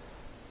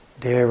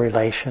 dear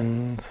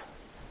relations,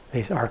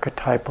 these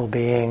archetypal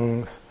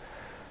beings,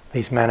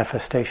 these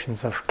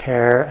manifestations of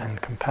care and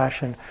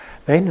compassion,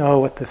 they know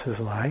what this is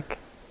like.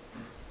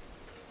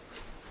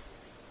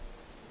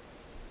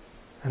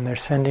 And they're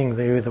sending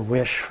you the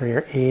wish for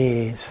your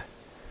ease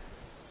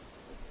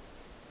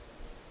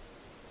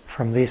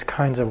from these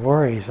kinds of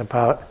worries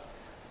about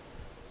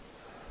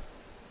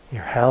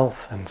your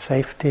health and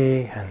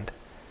safety and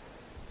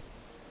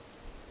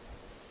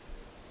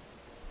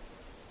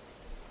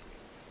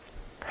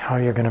how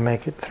you're going to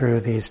make it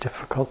through these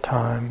difficult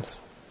times.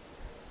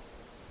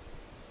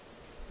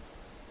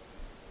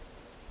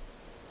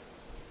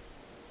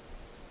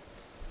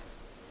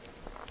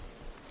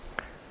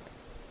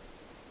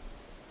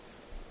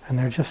 And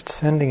they're just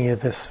sending you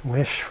this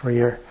wish for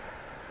your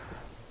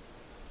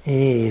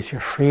ease,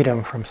 your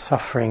freedom from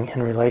suffering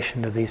in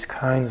relation to these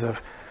kinds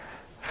of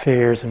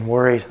fears and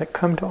worries that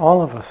come to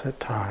all of us at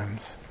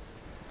times.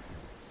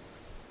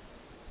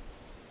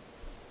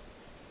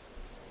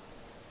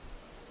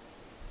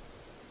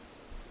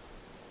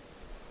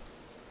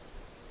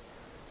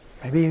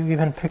 Maybe you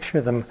even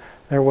picture them,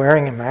 they're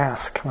wearing a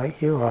mask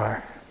like you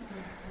are.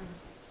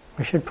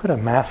 We should put a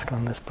mask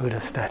on this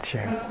Buddha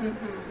statue.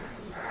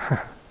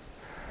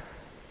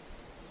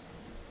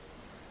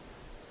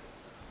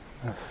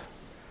 This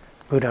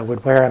Buddha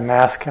would wear a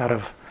mask out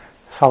of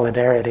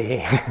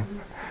solidarity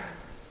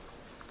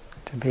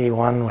to be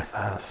one with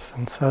us.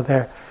 And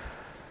so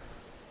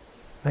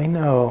they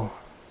know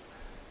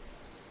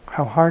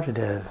how hard it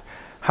is,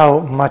 how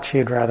much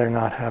you'd rather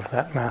not have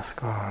that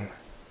mask on.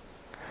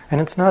 And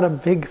it's not a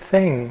big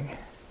thing.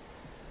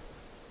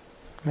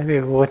 Maybe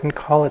we wouldn't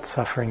call it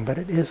suffering, but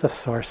it is a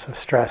source of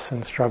stress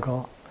and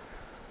struggle.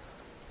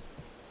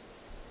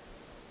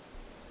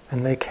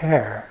 And they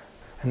care.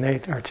 And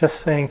they are just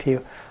saying to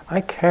you,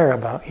 I care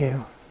about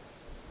you.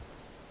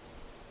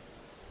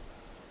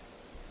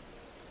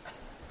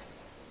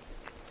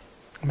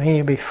 May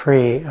you be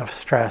free of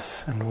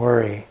stress and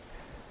worry,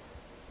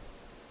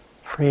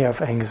 free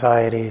of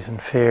anxieties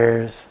and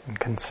fears and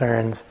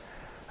concerns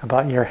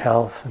about your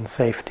health and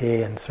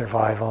safety and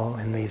survival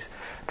in these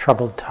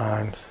troubled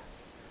times.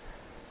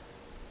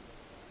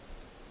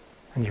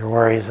 And your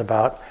worries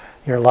about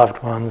your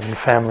loved ones and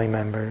family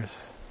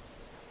members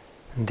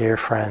and dear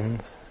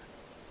friends.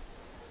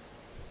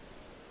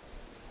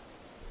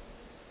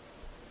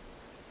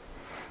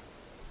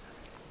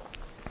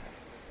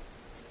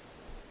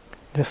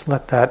 Just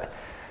let that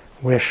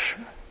wish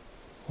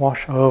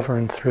wash over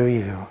and through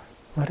you.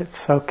 Let it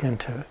soak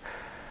into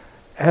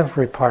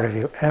every part of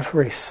you,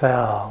 every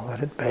cell. Let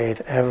it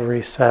bathe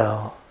every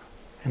cell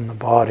in the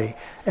body,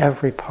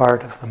 every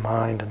part of the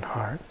mind and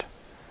heart.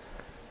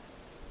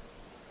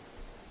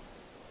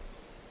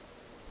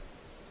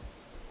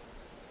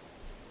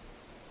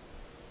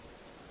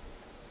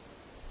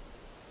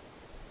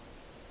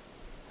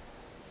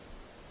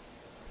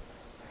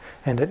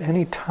 And at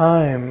any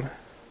time,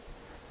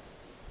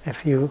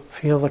 if you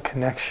feel the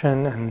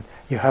connection and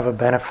you have a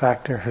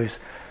benefactor who's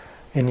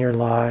in your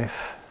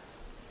life,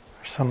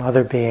 or some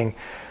other being,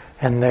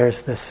 and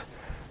there's this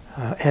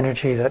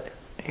energy that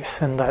you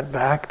send that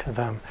back to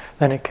them,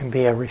 then it can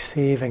be a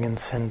receiving and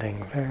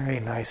sending,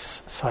 very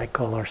nice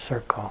cycle or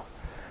circle.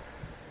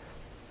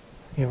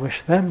 You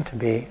wish them to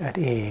be at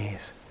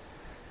ease.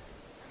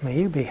 May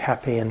you be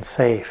happy and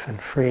safe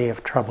and free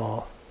of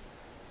trouble.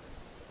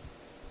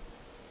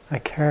 I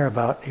care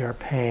about your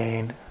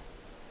pain.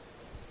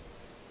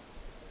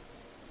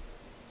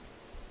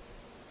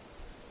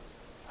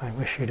 I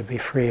wish you to be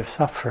free of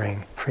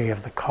suffering, free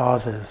of the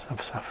causes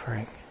of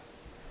suffering.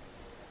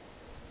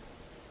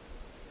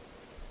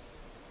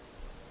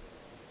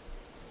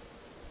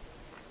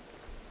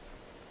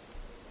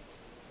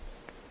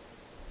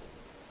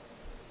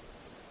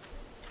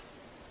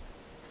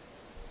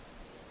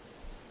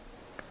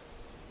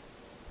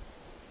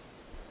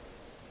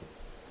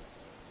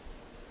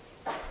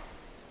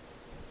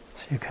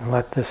 So you can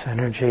let this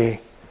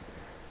energy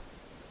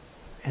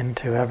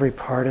into every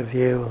part of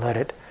you, let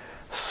it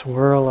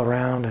swirl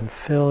around and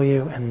fill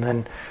you, and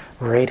then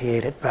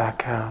radiate it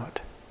back out.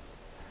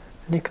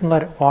 And you can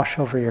let it wash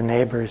over your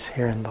neighbors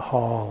here in the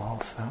hall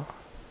also.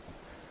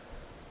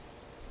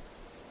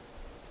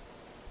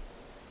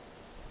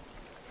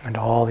 And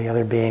all the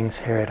other beings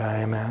here at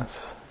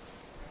IMS.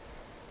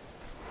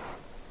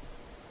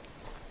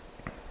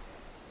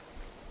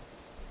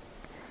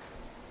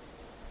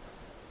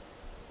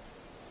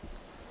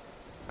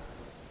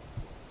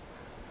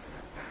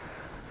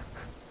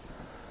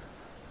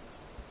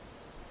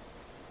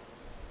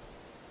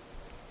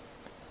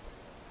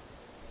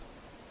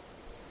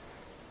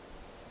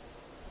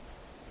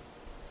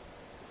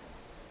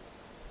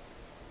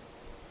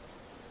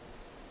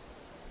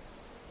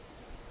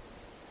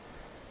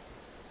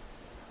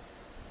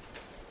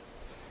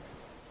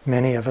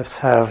 Many of us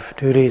have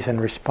duties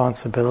and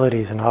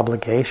responsibilities and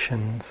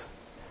obligations.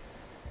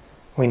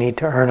 We need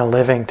to earn a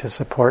living to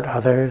support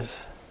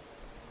others.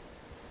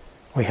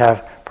 We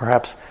have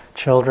perhaps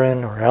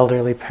children or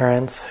elderly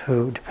parents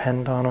who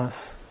depend on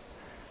us,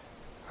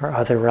 or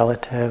other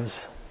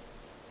relatives,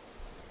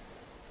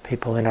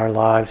 people in our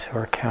lives who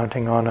are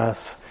counting on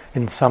us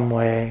in some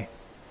way.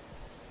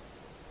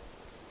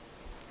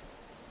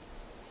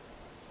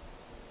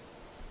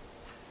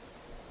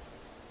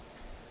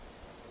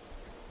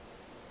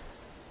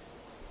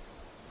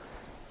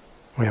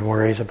 We have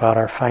worries about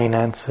our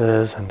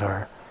finances and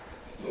our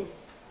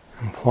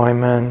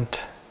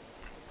employment.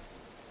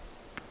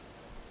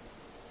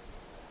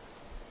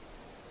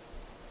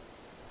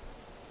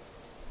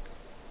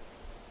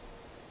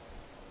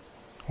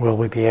 Will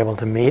we be able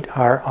to meet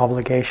our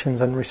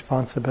obligations and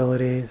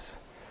responsibilities?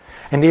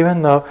 And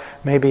even though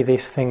maybe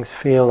these things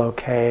feel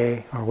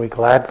okay, or we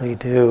gladly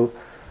do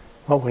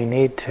what we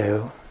need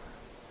to,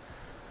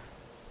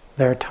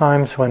 there are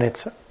times when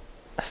it's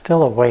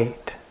still a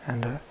weight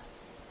and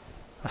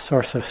a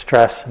source of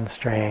stress and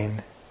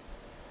strain,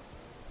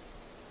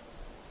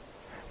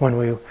 when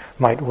we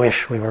might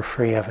wish we were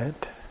free of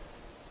it.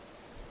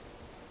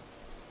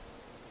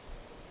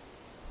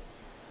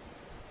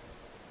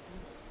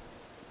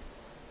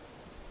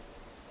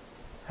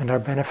 And our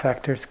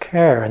benefactors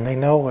care, and they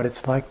know what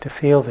it's like to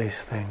feel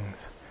these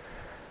things.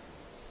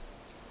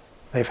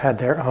 They've had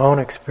their own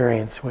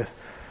experience with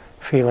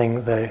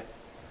feeling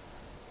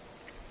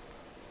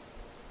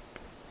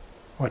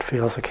what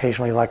feels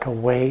occasionally like a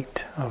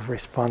weight of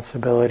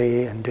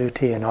responsibility and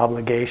duty and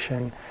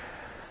obligation.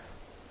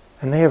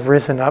 And they have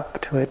risen up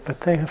to it,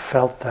 but they have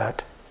felt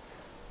that.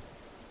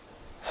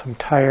 Some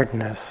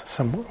tiredness,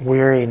 some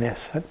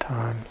weariness at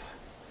times.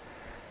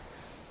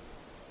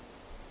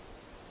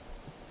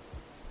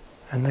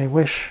 And they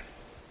wish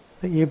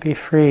that you be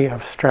free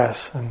of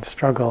stress and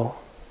struggle.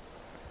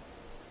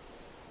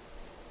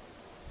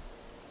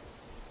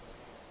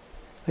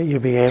 That you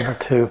be able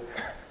to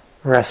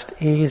rest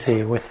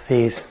easy with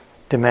these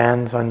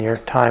demands on your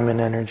time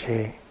and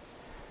energy.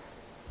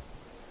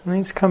 And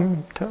these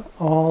come to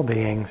all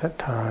beings at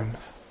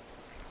times.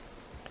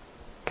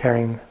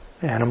 Caring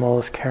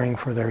animals, caring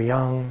for their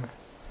young.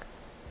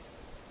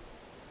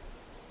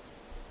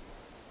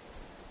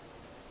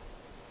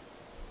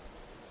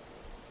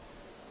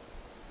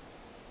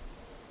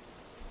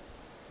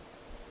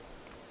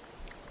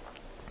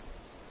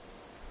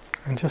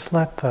 And just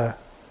let the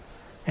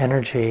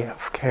energy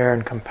of care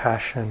and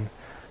compassion,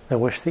 the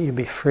wish that you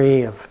be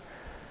free of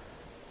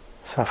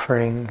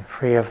suffering,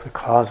 free of the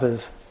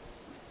causes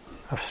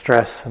of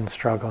stress and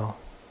struggle.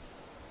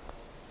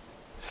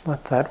 Just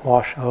let that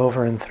wash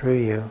over and through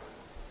you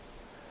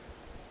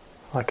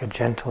like a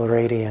gentle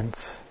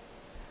radiance,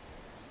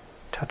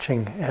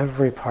 touching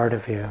every part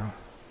of you.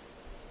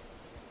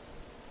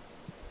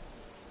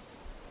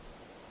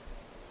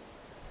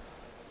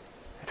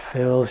 It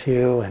fills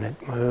you and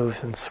it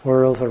moves and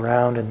swirls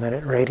around, and then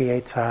it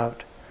radiates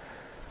out.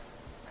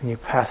 And you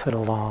pass it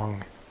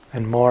along,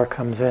 and more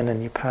comes in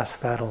and you pass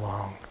that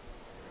along.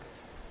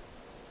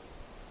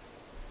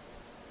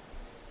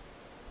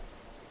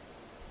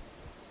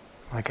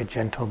 Like a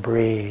gentle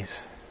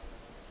breeze,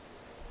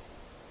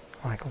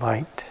 like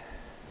light.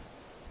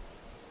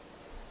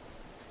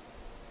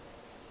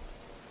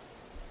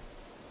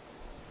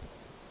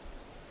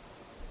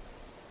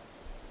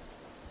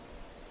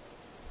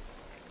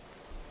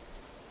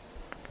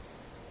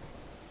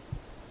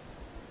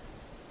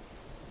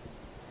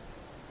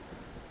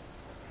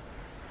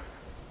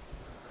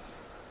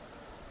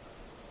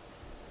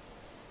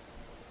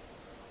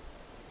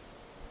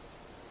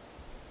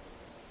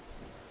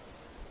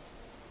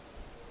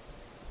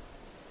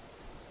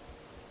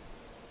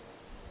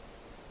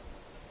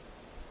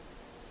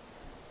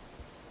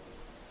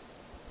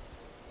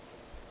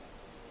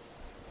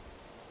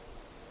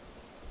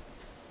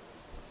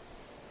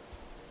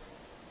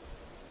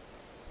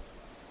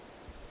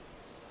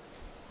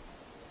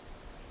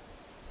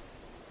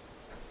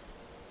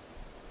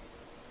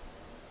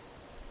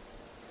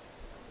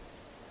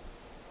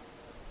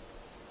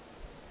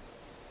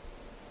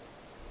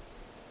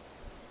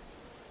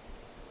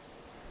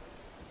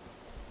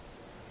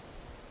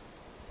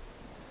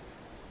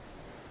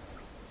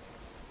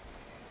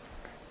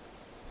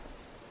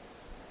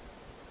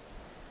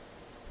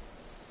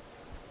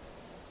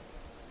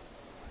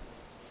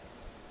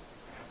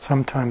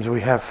 sometimes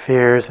we have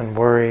fears and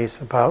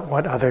worries about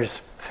what others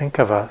think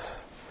of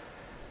us.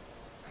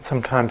 And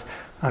sometimes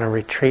on a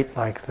retreat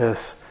like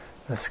this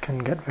can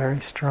get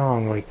very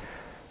strong. We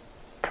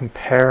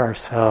compare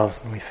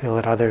ourselves and we feel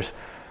that others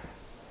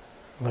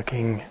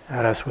looking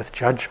at us with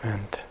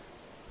judgment.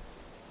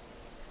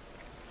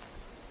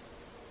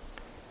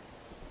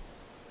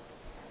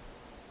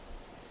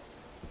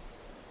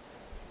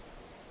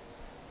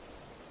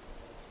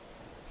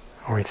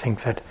 Or we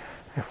think that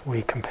if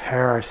we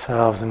compare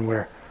ourselves and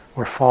we're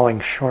falling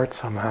short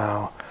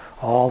somehow,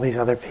 all these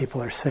other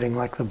people are sitting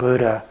like the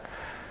Buddha,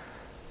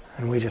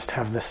 and we just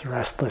have this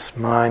restless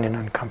mind and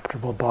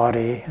uncomfortable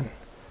body, and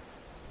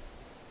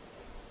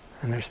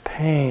there's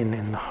pain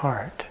in the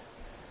heart,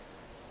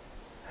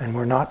 and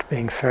we're not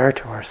being fair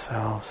to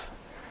ourselves.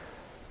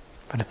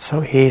 But it's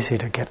so easy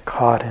to get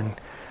caught in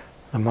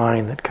the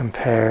mind that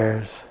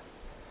compares,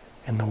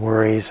 in the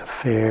worries of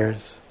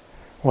fears,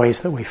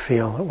 ways that we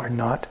feel that we're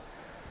not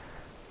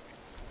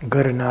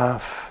good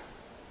enough,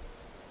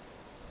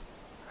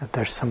 that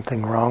there's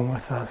something wrong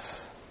with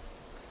us.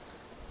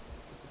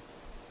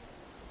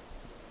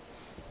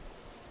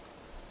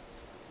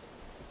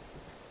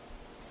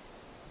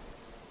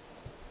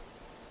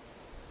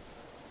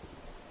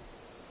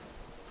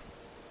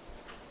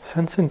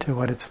 Sense into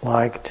what it's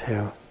like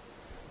to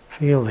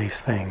feel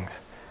these things,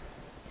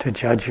 to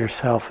judge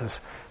yourself as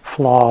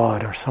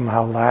flawed or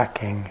somehow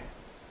lacking,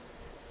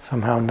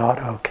 somehow not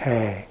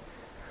okay.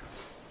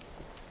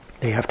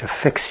 You have to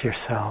fix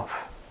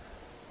yourself.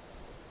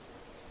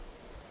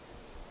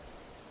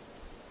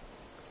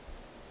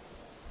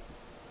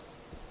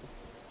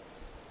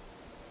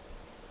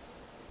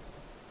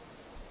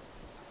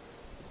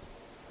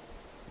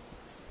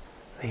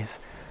 These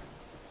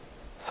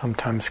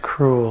sometimes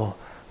cruel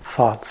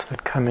thoughts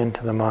that come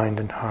into the mind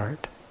and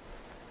heart.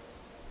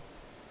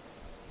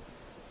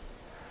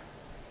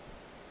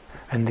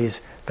 And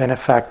these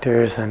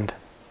benefactors, and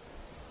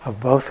of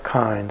both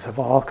kinds, of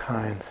all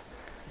kinds,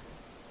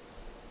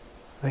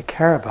 they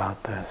care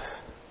about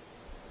this.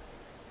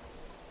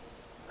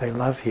 They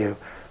love you.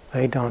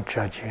 They don't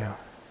judge you.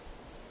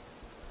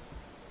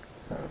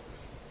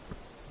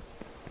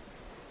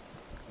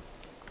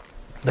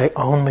 They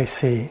only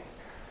see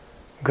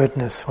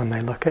goodness when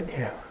they look at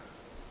you.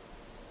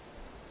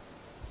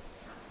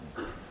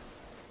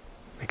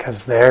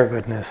 Because their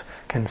goodness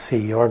can see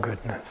your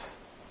goodness.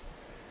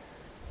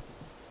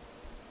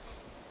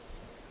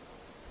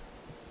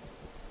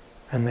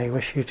 And they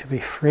wish you to be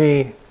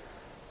free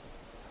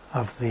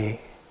of the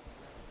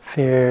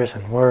fears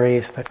and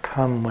worries that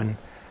come when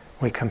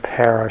we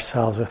compare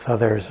ourselves with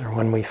others, or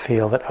when we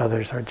feel that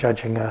others are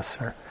judging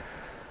us, or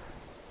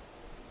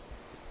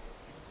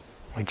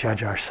we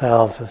judge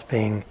ourselves as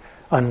being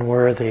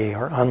unworthy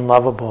or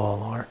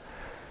unlovable, or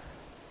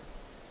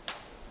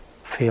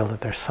feel that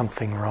there's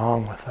something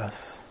wrong with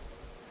us.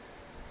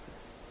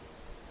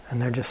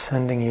 And they're just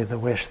sending you the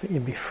wish that you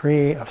be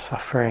free of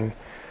suffering,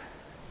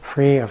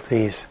 free of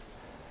these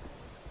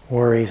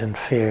worries and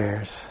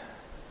fears.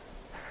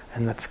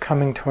 And that's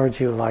coming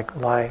towards you like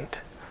light,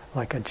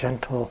 like a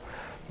gentle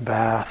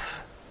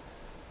bath,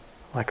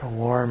 like a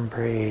warm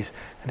breeze.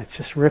 And it's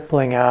just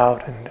rippling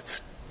out and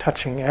it's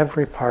touching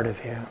every part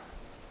of you.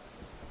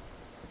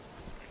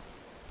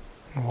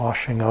 And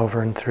washing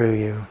over and through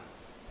you.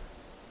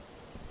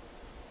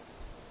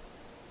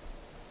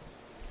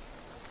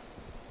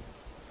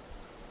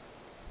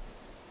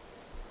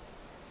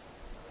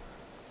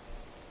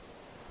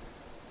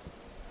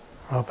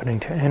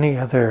 Opening to any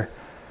other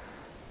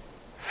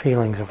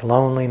feelings of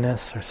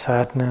loneliness or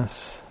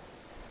sadness,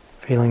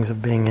 feelings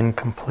of being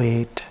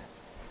incomplete,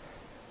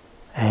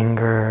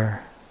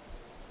 anger,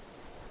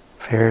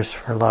 fears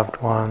for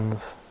loved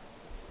ones,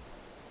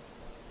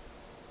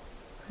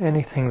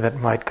 anything that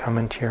might come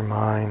into your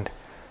mind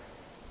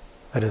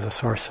that is a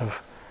source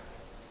of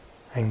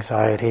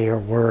anxiety or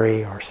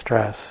worry or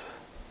stress.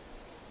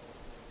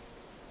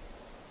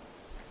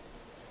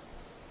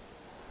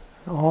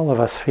 All of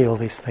us feel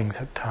these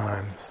things at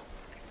times.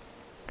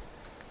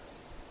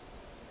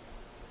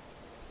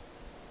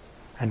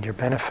 And your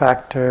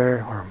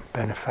benefactor or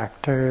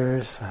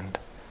benefactors and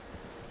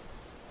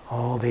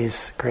all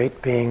these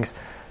great beings,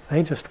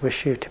 they just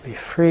wish you to be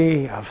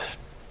free of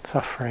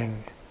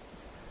suffering,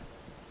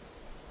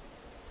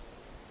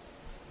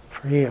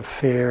 free of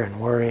fear and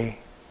worry.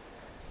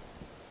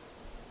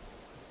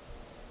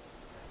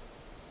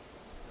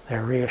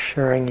 They're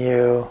reassuring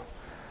you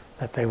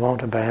that they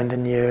won't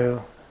abandon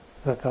you,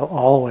 that they'll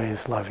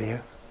always love you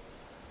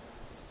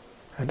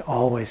and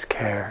always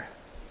care.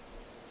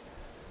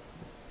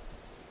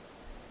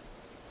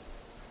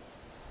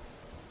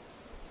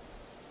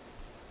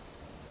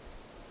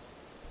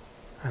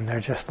 And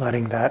they're just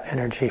letting that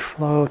energy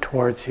flow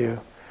towards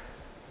you,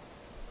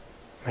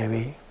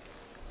 maybe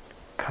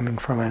coming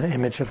from an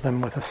image of them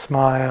with a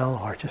smile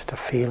or just a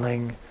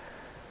feeling,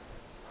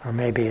 or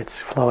maybe it's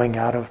flowing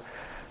out of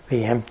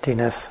the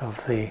emptiness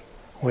of the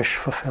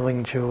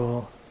wish-fulfilling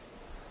jewel.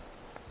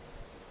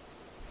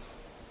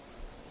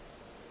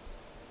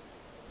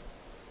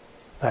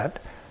 That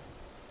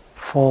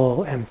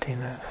full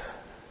emptiness,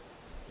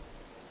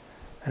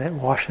 and it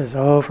washes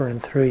over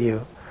and through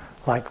you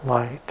like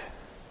light,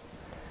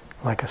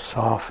 like a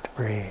soft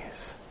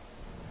breeze,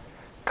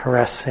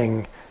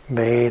 caressing,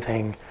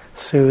 bathing,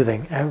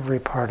 soothing every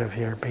part of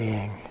your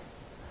being.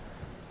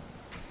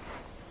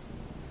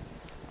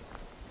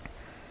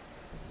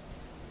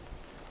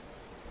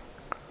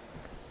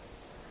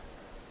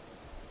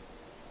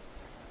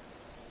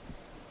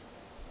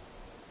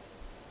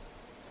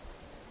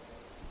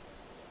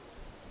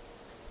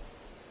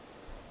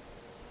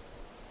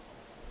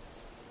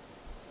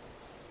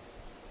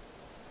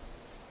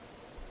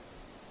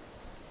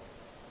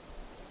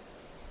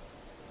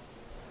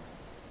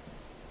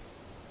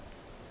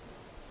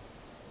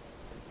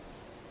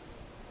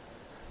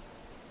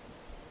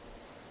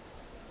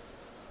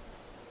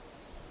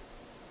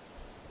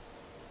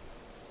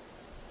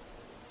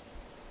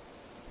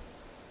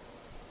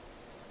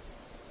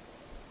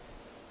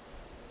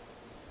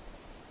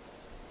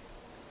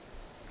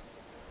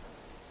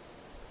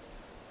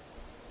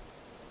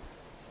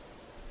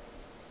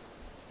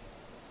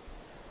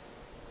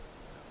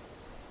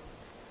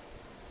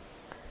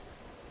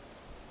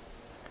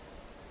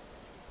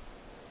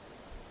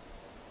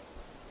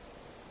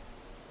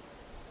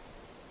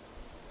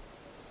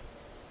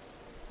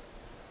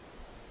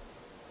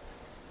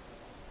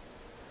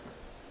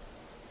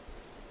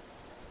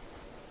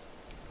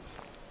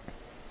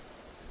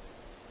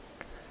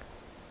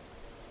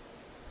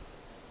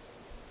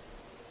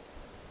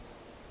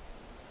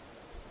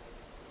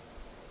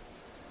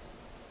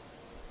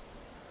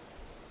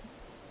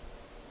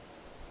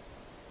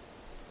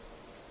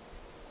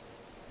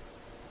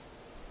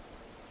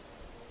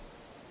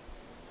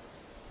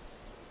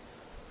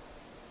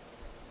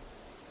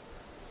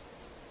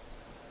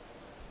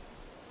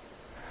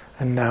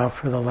 And now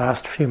for the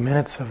last few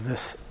minutes of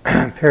this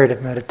period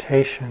of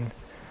meditation,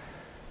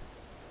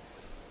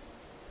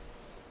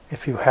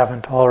 if you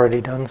haven't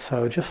already done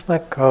so, just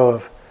let go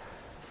of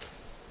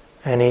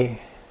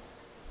any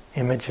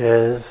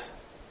images,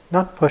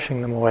 not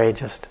pushing them away,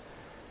 just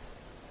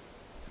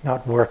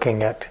not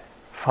working at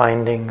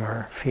finding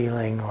or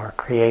feeling or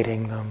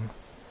creating them.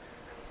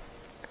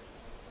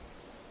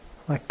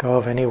 Let go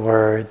of any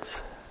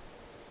words.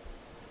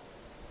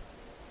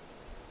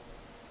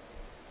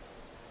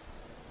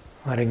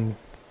 Letting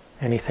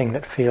anything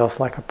that feels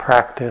like a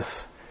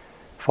practice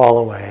fall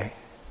away.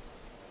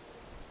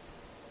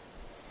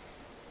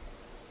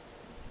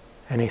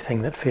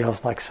 Anything that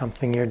feels like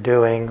something you're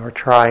doing or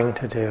trying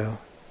to do.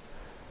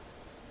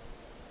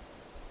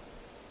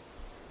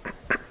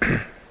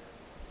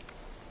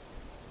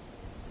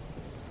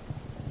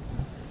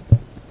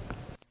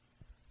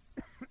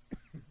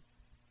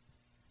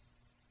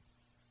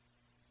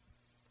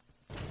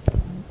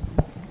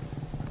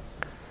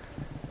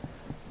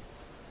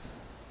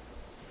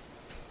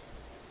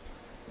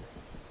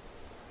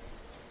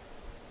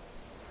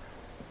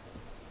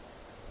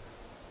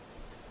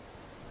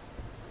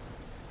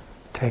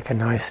 Take a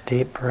nice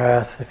deep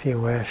breath if you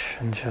wish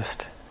and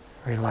just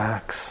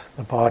relax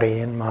the body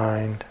and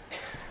mind.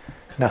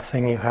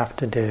 Nothing you have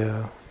to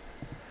do.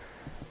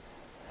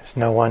 There's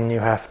no one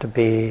you have to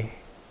be.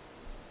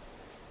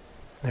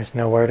 There's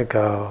nowhere to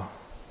go.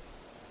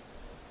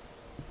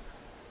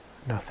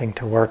 Nothing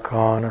to work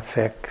on or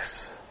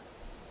fix.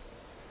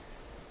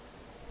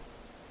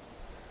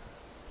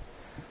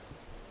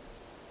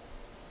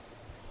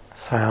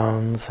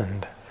 Sounds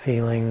and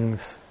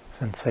feelings,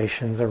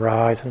 sensations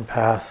arise and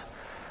pass.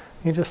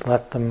 You just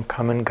let them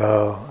come and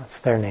go. It's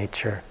their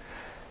nature.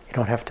 You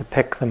don't have to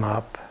pick them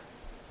up.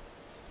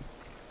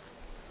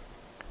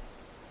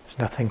 There's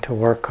nothing to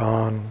work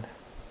on.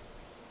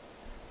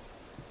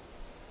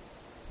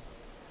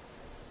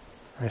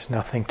 There's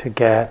nothing to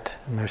get,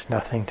 and there's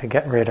nothing to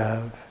get rid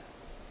of.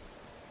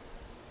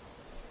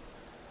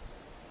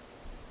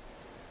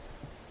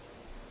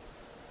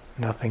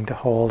 Nothing to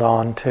hold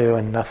on to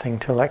and nothing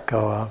to let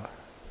go of.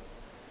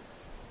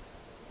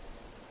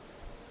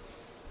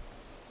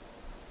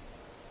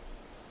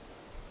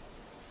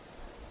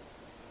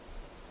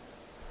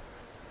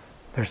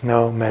 There's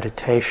no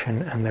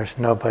meditation and there's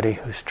nobody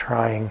who's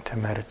trying to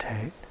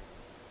meditate.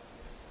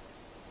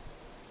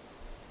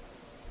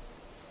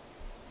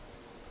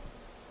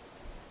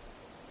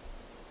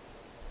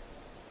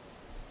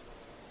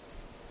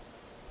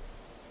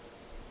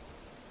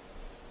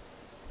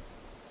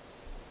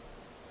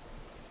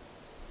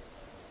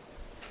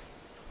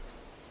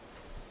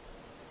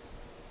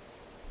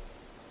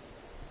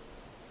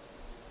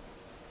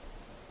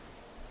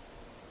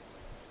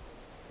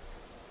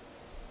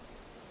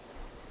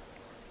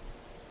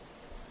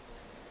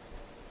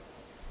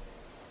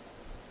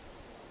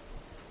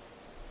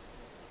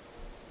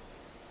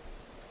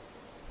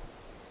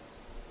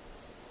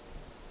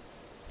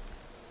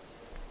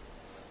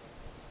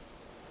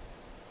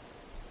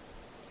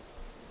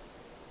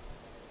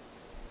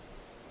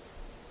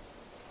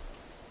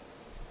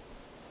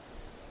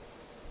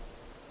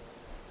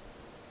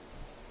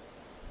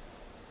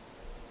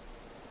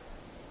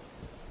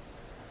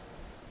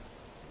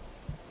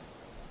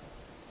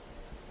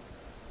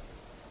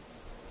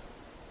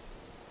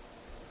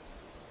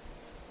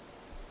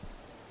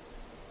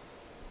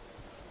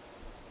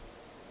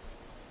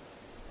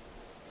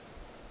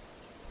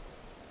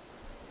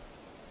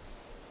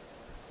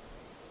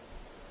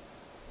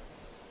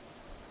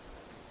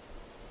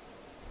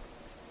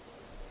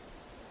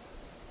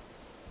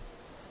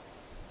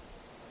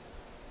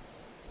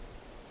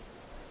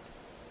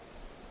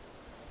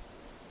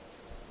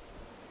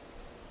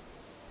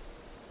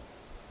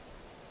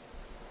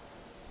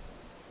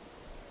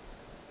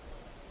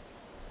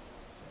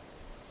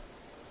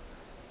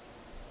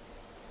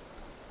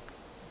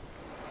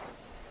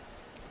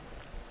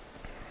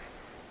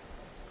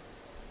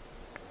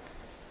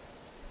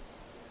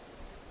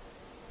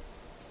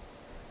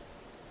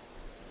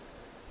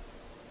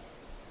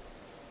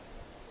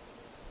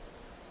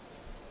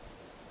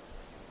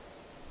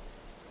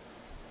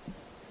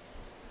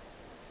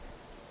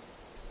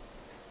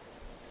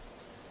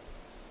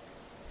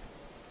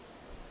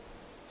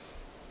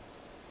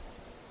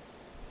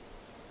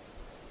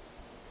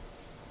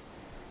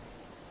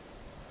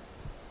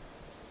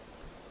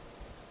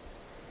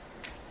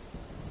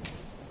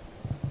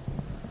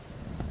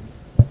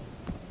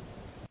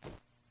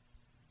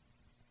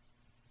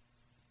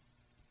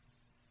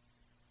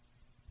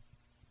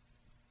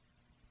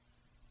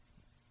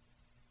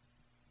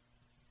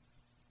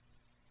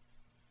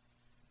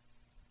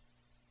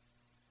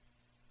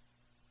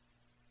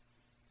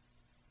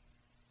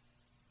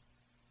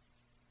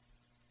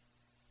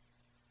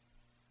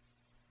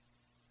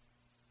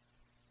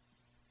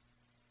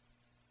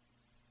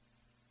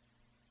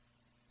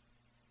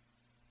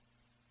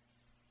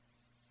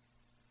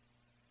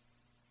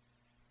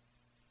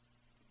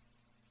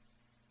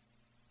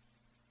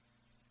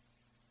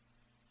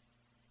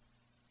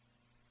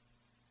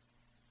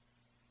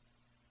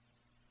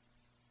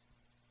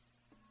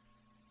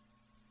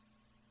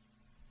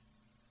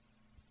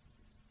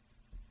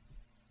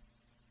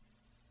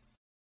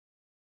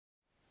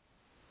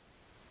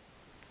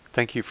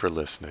 Thank you for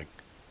listening.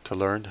 To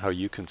learn how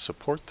you can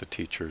support the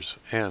teachers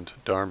and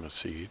Dharma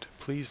Seed,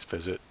 please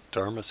visit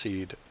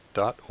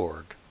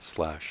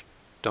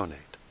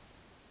dharmaseed.org/donate.